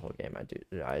ones in the whole game.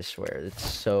 I swear, it's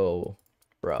so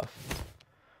rough.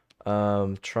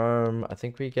 Charm, I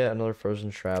think we get another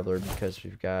Frozen Traveler because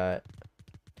we've got...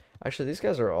 Actually, these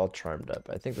guys are all charmed up.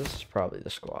 I think this is probably the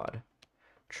squad.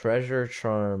 Treasure,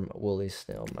 Charm, Woolly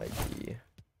Snail might be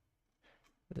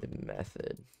the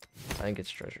method. I think it's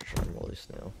Treasure, Charm, Woolly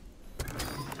Snail.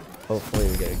 Hopefully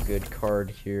we get a good card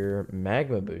here.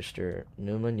 Magma Booster.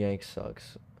 Newman Yank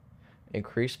sucks.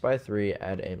 Increase by 3,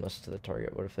 add aimless to the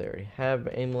target. What if they already have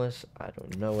aimless? I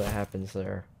don't know what happens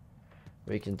there.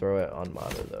 We can throw it on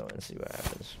Motto though and see what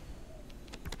happens.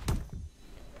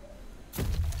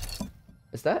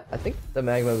 Is that? I think the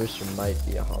Magma Booster might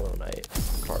be a Hollow Knight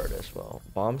card as well.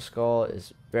 Bomb Skull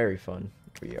is very fun.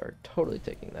 We are totally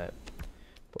taking that.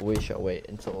 But we shall wait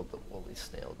until the Woolly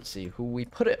Snail to see who we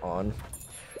put it on.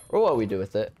 Or what we do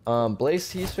with it. Blaze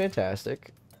Tea's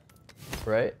fantastic.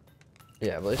 Right?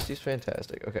 Yeah, Blaze Tea's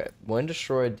fantastic. Okay. When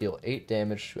destroyed, deal 8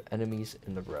 damage to enemies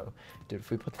in the row. Dude,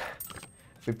 if we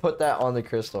put that on the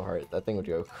Crystal Heart, that thing would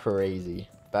go crazy.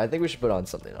 But I think we should put on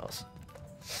something else.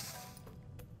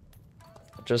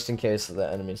 Just in case the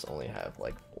enemies only have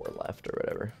like 4 left or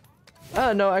whatever.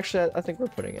 No, actually I think we're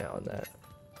putting it on that.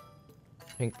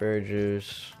 Pinkberry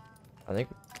Juice. I think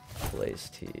Blaze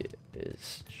Tea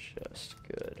is just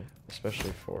good,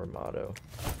 especially for Motto.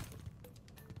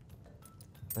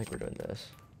 I think we're doing this.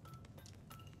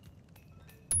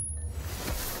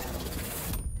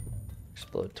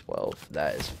 Explode 12.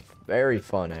 That is very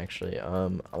fun, actually. I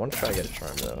want to try to get a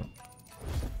charm though.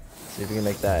 See if we can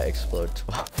make that explode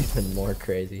 12 even more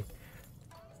crazy.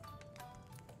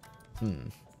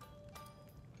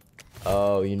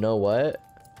 Oh, you know what?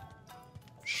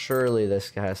 Surely this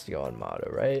has to go on Motto,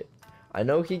 right? I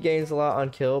know he gains a lot on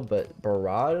kill, but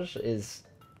Barrage is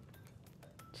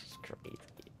just crazy.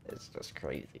 It's just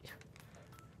crazy.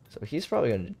 So he's probably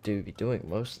going to be doing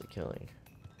most of the killing.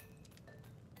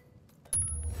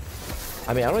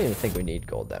 I mean, I don't even think we need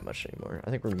gold that much anymore. I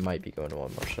think we might be going to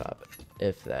one more shop,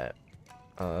 if that.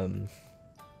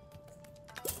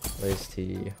 Blaze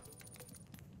Tea.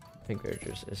 Pink Berry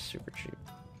Juice is super cheap.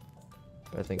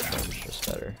 But I think Charm's just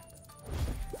better.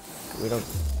 We don't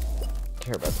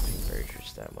care about the Pink Berry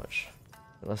Juice that much.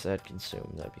 Unless it had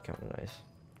Consume, that'd be kind of nice.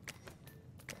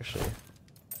 Actually,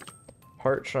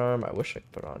 Heart Charm, I wish I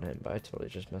could put on him, but I totally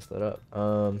just messed that up.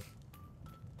 I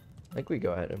think we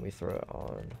go ahead and we throw it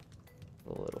on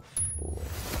the Little Fool.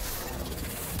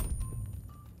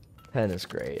 10 is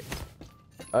great.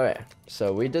 Okay,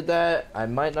 so we did that. I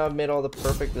might not have made all the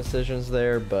perfect decisions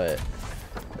there, but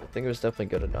I think it was definitely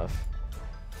good enough.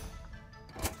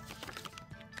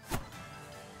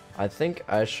 I think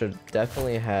I should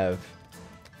definitely have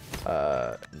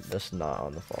this not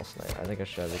on the false knight. I think I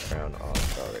should have the crown on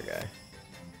the other guy.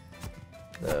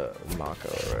 The Mako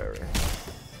or whatever.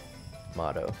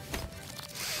 Motto.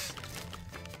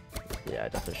 Yeah, I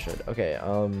definitely should. Okay,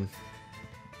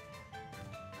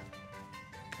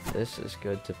 this is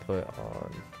good to put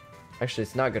on. Actually,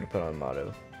 it's not good to put on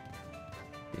Motto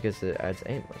because it adds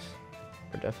aimless.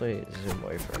 Or definitely zoom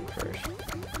away from him first.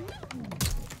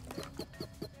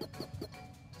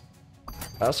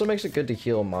 It also makes it good to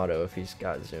heal Motto if he's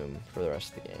got zoom for the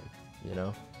rest of the game, you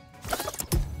know?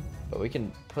 But we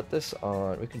can put this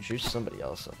on, we can juice somebody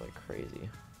else up like crazy.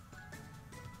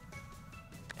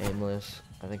 Aimless,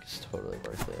 I think it's totally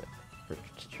worth it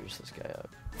to juice this guy up.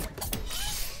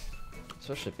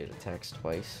 Especially if it attacks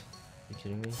twice. Are you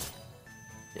kidding me?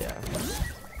 Yeah.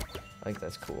 I think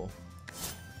that's cool.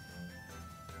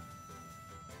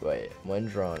 Wait, when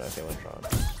drawn, okay, when drawn.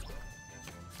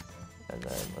 And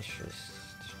then let's just...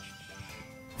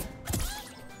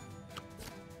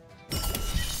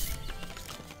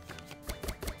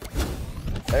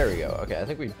 There we go. Okay, I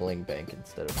think we bling bank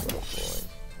instead of little fooling.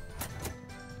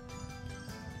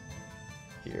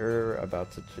 You're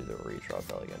about to do the redraw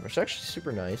bell again, which is actually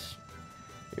super nice.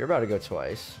 You're about to go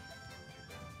twice.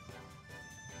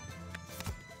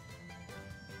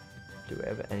 Do we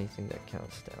have anything that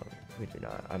counts down? We do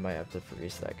not. I might have to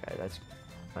freeze that guy. That's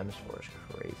times 4 is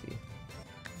crazy.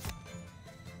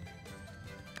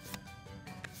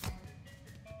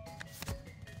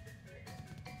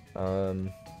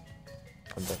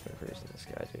 I'm definitely freezing this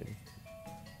guy, dude.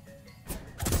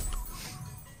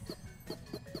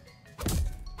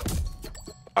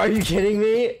 Are you kidding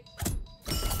me?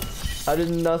 How did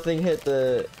nothing hit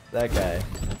that guy?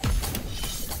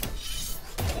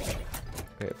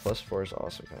 Okay, +4 is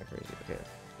also kind of crazy. Okay.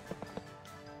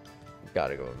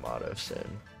 Gotta go with Motto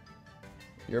soon.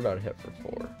 You're about to hit for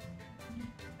 4.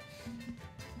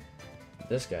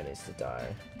 This guy needs to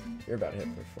die. You're about to hit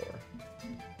for 4.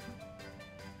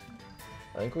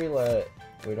 I think we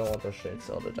don't want the Shade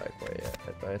Cell to die quite yet,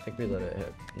 but I think we let it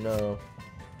hit. No.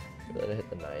 We let it hit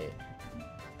the Knight.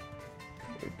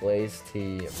 We Blaze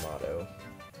T Motto.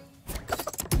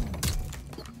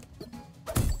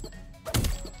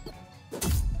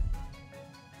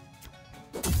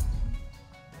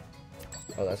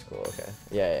 Oh, that's cool, okay.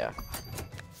 Yeah.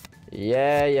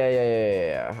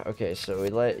 Yeah. Okay, so we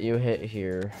let you hit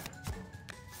here.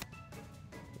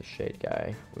 The Shade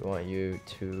guy. We want you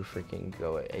to freaking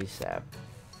go ASAP.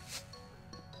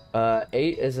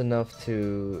 8 is enough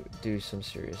to do some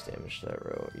serious damage to that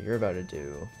row. You're about to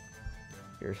do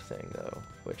your thing, though,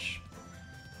 which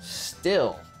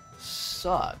still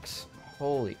sucks.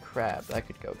 Holy crap, that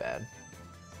could go bad.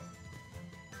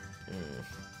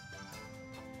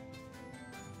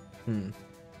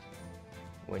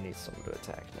 We need someone to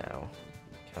attack now.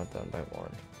 Countdown by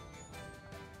 1.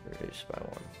 Reduce by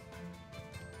 1.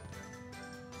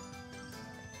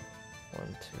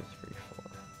 1, 2, 3,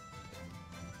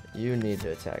 4. You need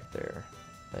to attack there.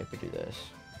 I think we do this.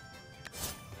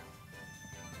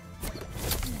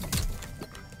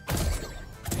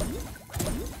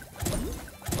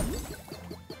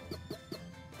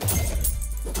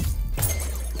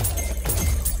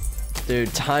 Dude,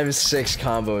 ×6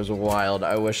 combo is wild.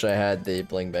 I wish I had the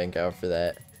bling bank out for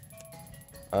that.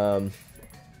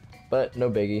 But no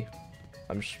biggie.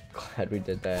 I'm just glad we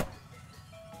did that.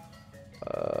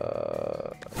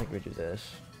 I think we do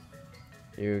this.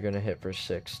 You're gonna hit for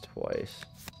 6 twice.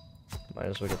 Might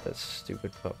as well get that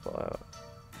stupid puffball out.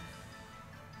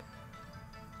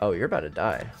 Oh, you're about to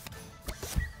die.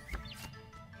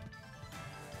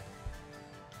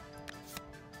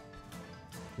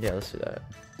 Yeah, let's do that.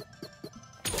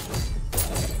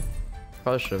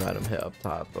 Probably should have had him hit up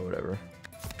top, but whatever.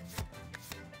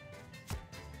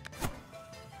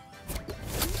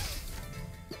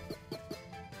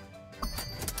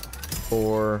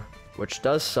 Four, which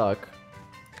does suck.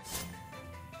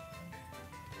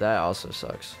 That also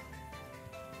sucks.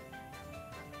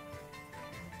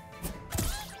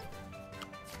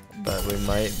 But we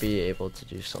might be able to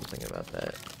do something about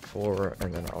that. 4,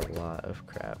 and then a lot of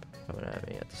crap coming at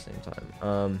me at the same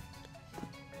time.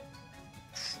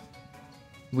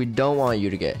 We don't want you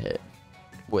to get hit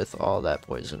with all that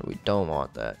poison. We don't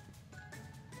want that.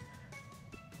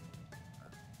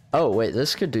 Oh, wait,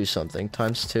 this could do something.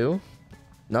 ×2?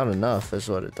 Not enough is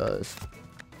what it does.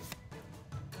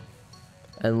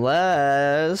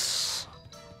 Unless...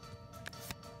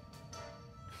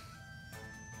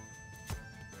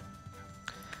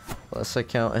 Unless I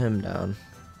count him down.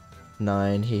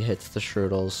 9, he hits the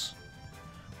Strudels.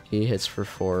 He hits for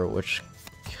 4, which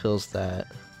kills that.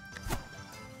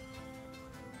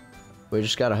 We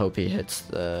just gotta hope he hits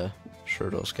the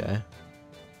Strudels guy.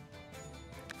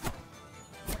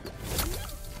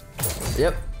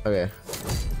 Yep, okay.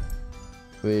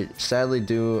 We sadly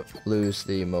do lose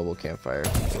the mobile campfire,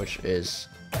 which is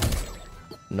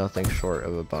nothing short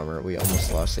of a bummer. We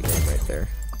almost lost the game right there.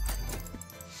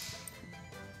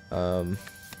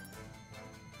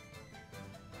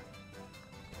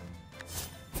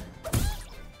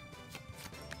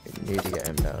 We need to get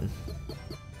him down.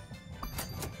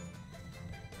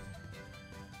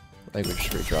 I think we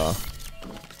just redraw.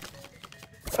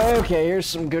 Okay, here's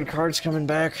some good cards coming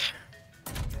back.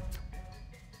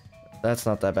 That's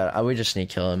not that bad. We just sneak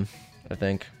kill him, I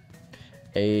think.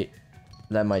 8.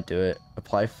 That might do it.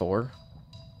 Apply 4.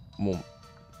 Well,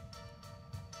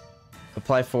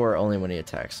 apply 4 only when he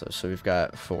attacks, though. So we've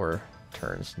got 4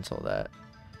 turns until that.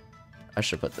 I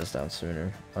should put this down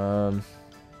sooner.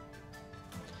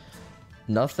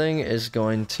 Nothing is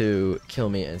going to kill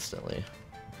me instantly.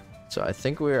 So I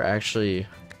think we're actually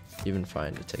even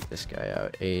fine to take this guy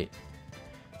out. 8.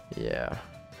 Yeah.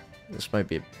 This might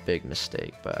be a big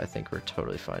mistake, but I think we're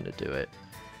totally fine to do it.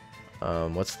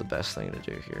 What's the best thing to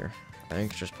do here? I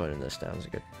think just putting this down is a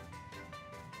good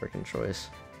freaking choice.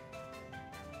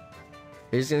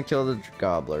 He's gonna kill the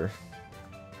Gobbler.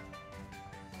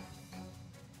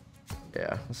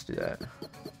 Yeah, let's do that.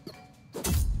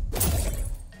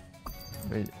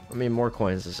 I mean, more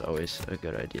coins is always a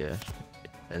good idea.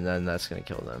 And then that's gonna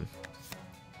kill them.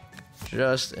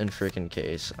 Just in freaking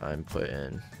case I'm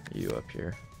putting you up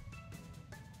here.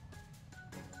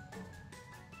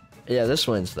 Yeah, this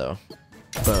wins though.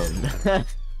 Boom.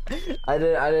 I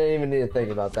didn't even need to think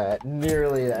about that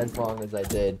nearly as long as I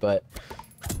did, but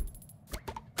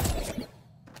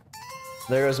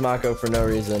there goes Mako for no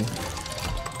reason.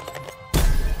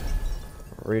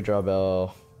 Redraw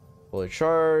bell, fully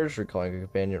charged. Recalling a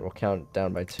companion will count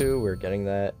down by 2. We're getting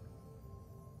that.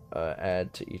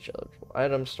 Add to each eligible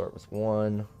item. Start with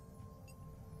 1.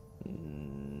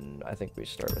 I think we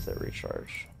start with a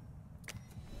recharge.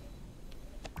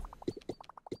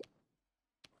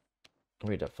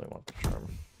 We definitely want the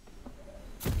charm.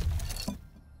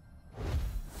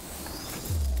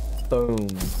 Boom.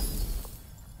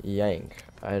 Yank.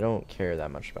 I don't care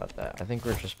that much about that. I think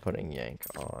we're just putting Yank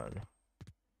on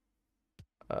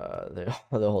the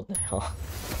old nail,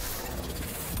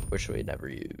 which we never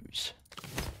use.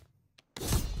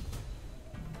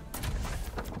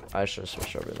 I should have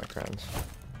switched over to my crowns.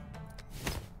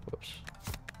 Whoops.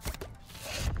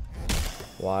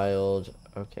 Wild.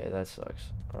 Okay, that sucks.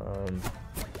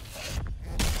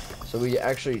 So we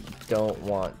actually don't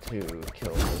want to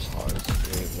kill those hogs.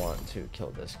 We want to kill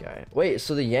this guy. Wait,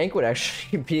 so the Yank would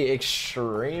actually be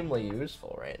extremely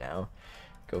useful right now.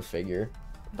 Go figure.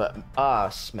 But,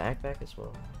 smackback as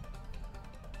well.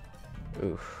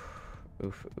 Oof.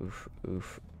 Oof, oof,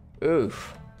 oof,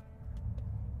 oof.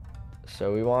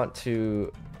 So we want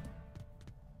to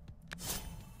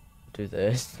do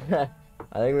this.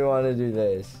 I think we want to do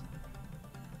this.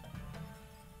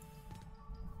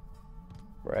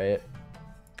 Right?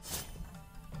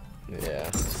 Yeah.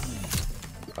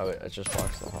 Oh, wait, I just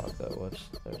boxed the hog though. Whoops.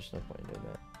 There's no point in doing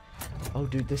that. Oh,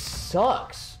 dude, this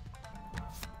sucks!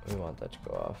 We want that to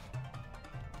go off.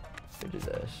 We do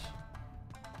this.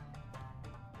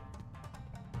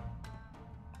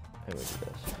 And we do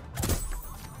this.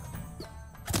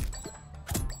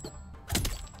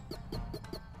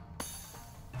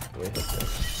 We hit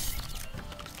this.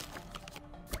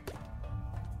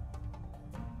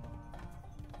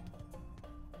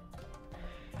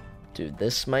 Dude,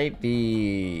 this might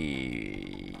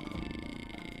be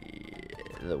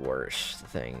the worst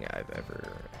thing I've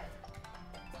ever...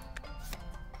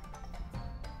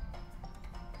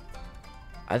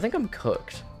 I think I'm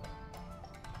cooked.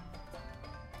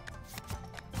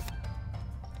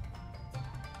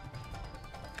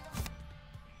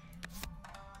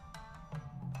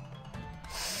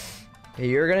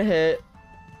 You're gonna hit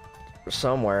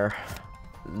somewhere.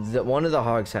 One of the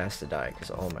hogs has to die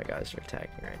because all my guys are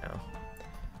attacking right now.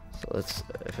 So let's,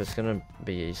 if it's gonna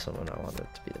be someone, I want it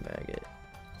to be the maggot.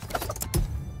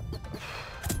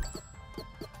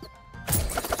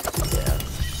 Yeah.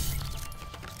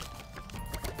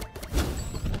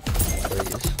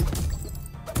 Please.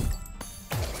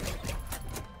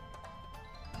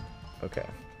 Okay.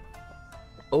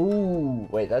 Oh,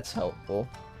 wait, that's helpful.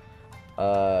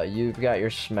 You've got your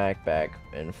smack back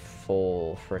in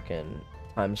full frickin'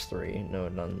 ×3, no,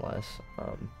 none less.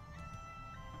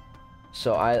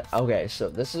 So okay, so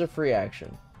this is a free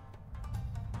action.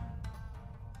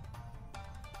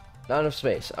 Not enough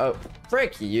space. Oh,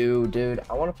 frick you, dude.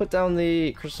 I want to put down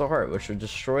the crystal heart, which would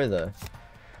destroy the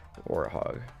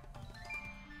warthog.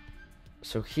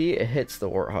 So he hits the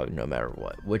warthog no matter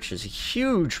what, which is a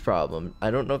huge problem.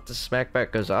 I don't know if the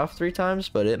smackback goes off 3 times,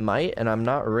 but it might, and I'm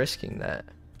not risking that.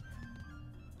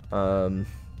 I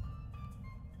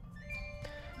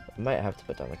might have to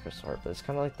put down the crystal heart, but it's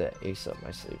kind of like the ace up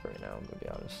my sleeve right now, I'm gonna be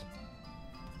honest.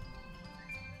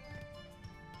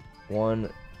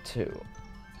 1, 2,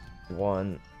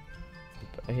 1.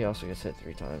 He also gets hit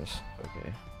 3 times.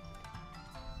 Okay.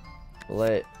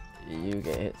 Let you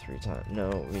get hit 3 times.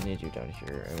 No, we need you down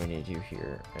here, and we need you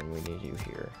here, and we need you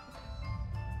here.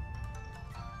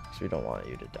 Because we don't want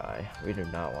you to die. We do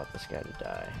not want this guy to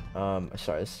die.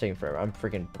 Sorry, this is taking forever. I'm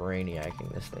freaking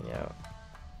brainiacing this thing out.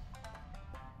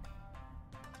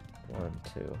 1,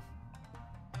 2.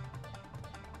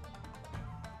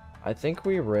 I think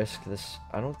we risk this.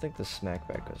 I don't think the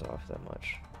smackback goes off that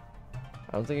much.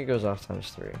 I don't think it goes off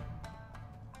times 3.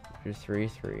 Do 3,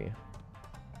 3.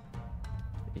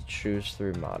 You choose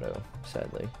through motto,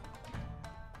 sadly.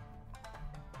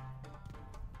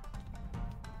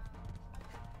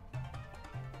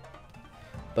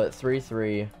 But 3,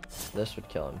 3, this would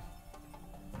kill him.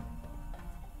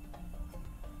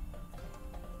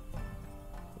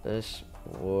 This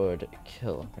would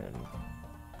kill him.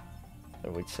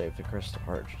 And we'd save the crystal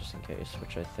heart just in case,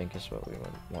 which I think is what we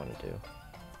want to do.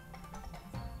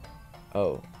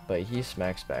 Oh, but he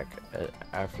smacks back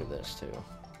after this too.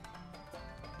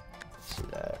 Let's see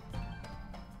that.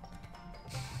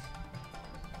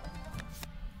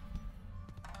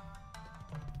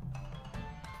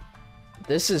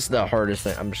 This is the hardest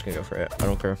thing. I'm just gonna go for it. I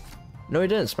don't care. No, he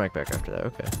didn't smack back after that.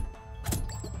 Okay.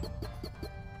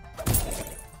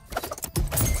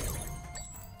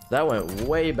 That went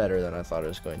way better than I thought it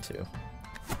was going to.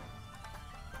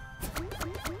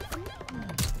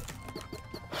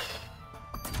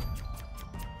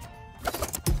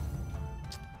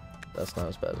 That's not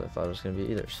as bad as I thought it was going to be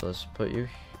either. So let's put you...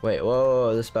 Wait,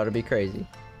 whoa, this is about to be crazy.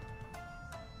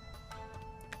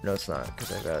 No, it's not,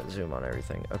 because I've got zoom on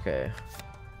everything. Okay.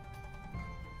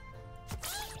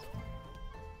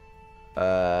 We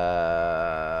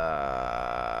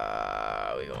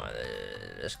want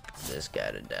this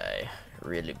guy to die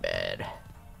really bad.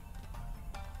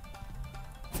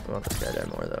 I want this guy to die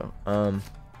more though.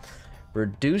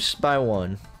 Reduce by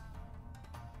 1.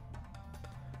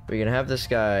 We can have this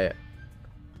guy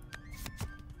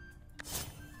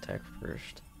attack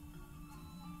first.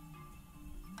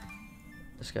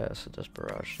 This guy also does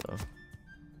barrage though.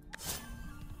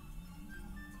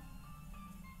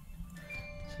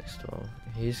 6, 12.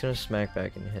 He's gonna smack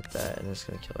back and hit that, and it's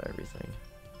gonna kill everything.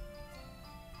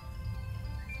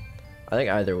 I think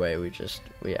either way, we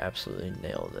absolutely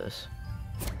nail this.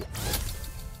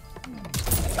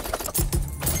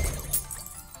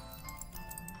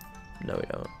 No, we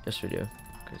don't. Yes, we do.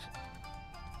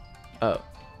 Oh.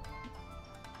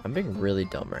 I'm being really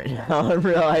dumb right now. I'm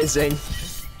realizing.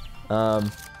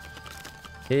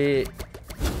 The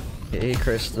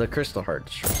crystal heart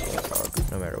destroys the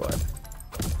warthog, no matter what.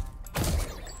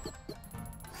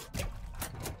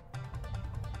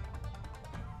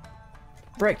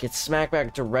 Frick, it's smack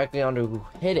back directly onto who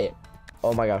hit it.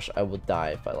 Oh my gosh, I will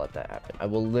die if I let that happen. I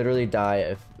will literally die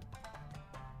if...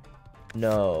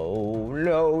 No,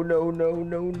 no, no, no,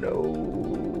 no, no.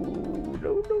 No,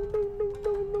 no, no, no,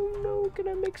 no, no, no. Can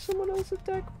I make someone else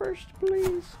attack first,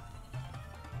 please?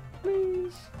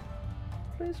 Please.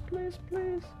 Please, please,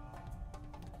 please.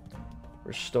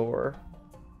 Restore.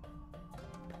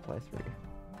 Apply 3.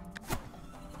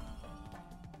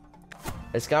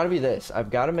 It's gotta be this. I've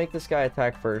gotta make this guy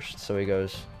attack first, so he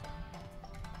goes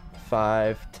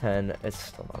 5, 10. It's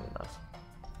still not enough.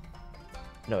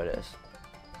 No, it is.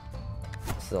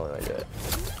 It's the only way to do it.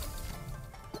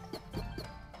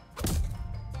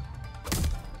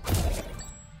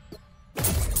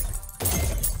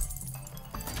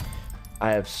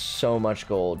 I have so much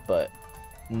gold, but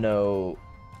no.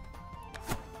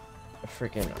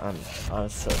 Freaking, I'm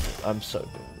so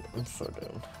doomed. I'm so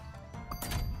doomed.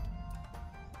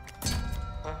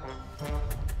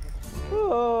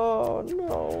 Oh no.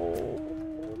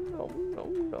 No, no,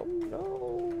 no,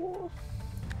 no.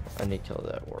 I need to kill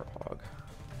that warthog.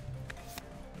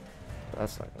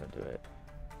 That's not gonna do it.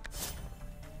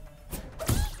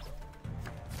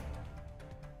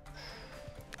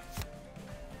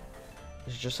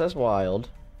 It's just as wild.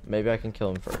 Maybe I can kill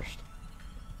him first.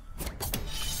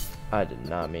 I did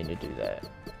not mean to do that.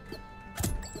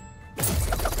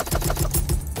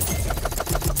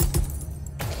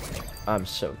 I'm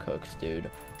so cooked, dude.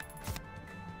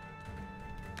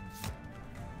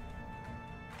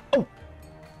 Oh!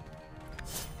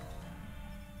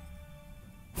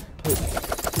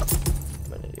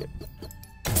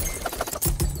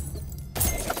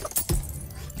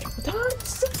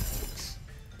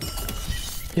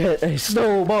 Get a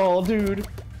snowball, dude.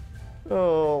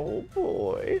 Oh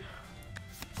boy.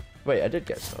 Wait, I did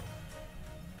get snow.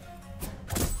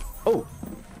 Oh.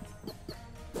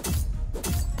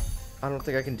 I don't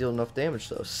think I can deal enough damage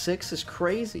though. 6 is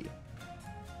crazy.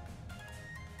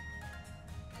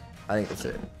 I think that's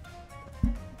it.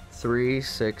 3,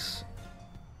 6,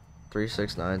 3,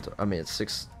 6, 9. I mean, it's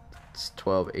 6, it's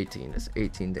 12, 18. It's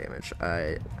 18 damage.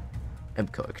 I am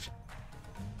cooked.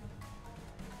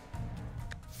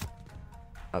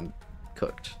 I'm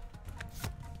cooked.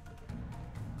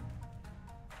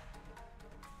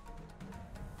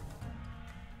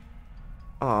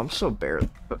 Oh, I'm so barely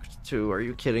cooked too. Are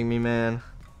you kidding me, man?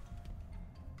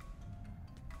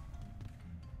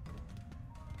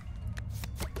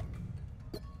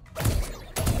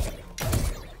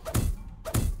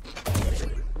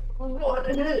 One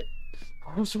hit.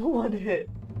 I was one hit.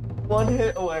 One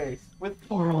hit away with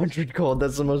 400 gold.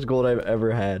 That's the most gold I've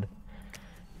ever had.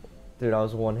 Dude, I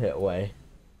was one hit away.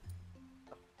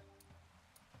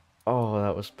 Oh,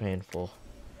 that was painful.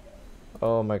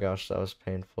 Oh my gosh, that was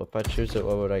painful. If I choose it,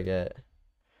 what would I get?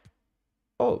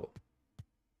 Oh.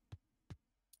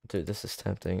 Dude, this is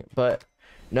tempting. But,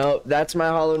 no, that's my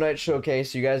Hollow Knight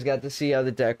showcase. You guys got to see how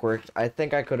the deck worked. I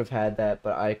think I could have had that,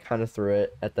 but I kind of threw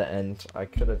it at the end. I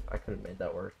could have made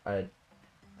that work. The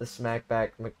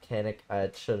smackback mechanic, I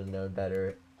should have known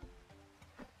better.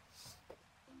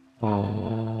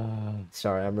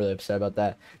 Sorry, I'm really upset about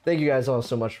that. Thank you guys all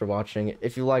so much for watching.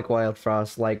 If you like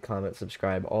Wildfrost, like, comment,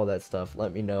 subscribe, all that stuff.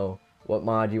 Let me know what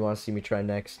mod you want to see me try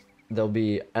next. There'll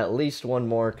be at least one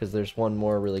more, because there's one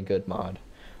more really good mod.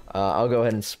 I'll go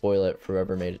ahead and spoil it for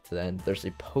whoever made it to the end. There's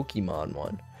a Pokemon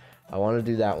one. I want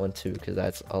to do that one too, because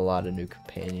that's a lot of new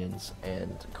companions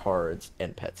and cards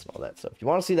and pets and all that stuff. If you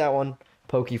want to see that one,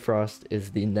 Pokefrost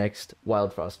is the next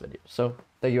Wildfrost video. So,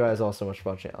 thank you guys all so much for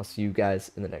watching. I'll see you guys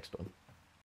in the next one.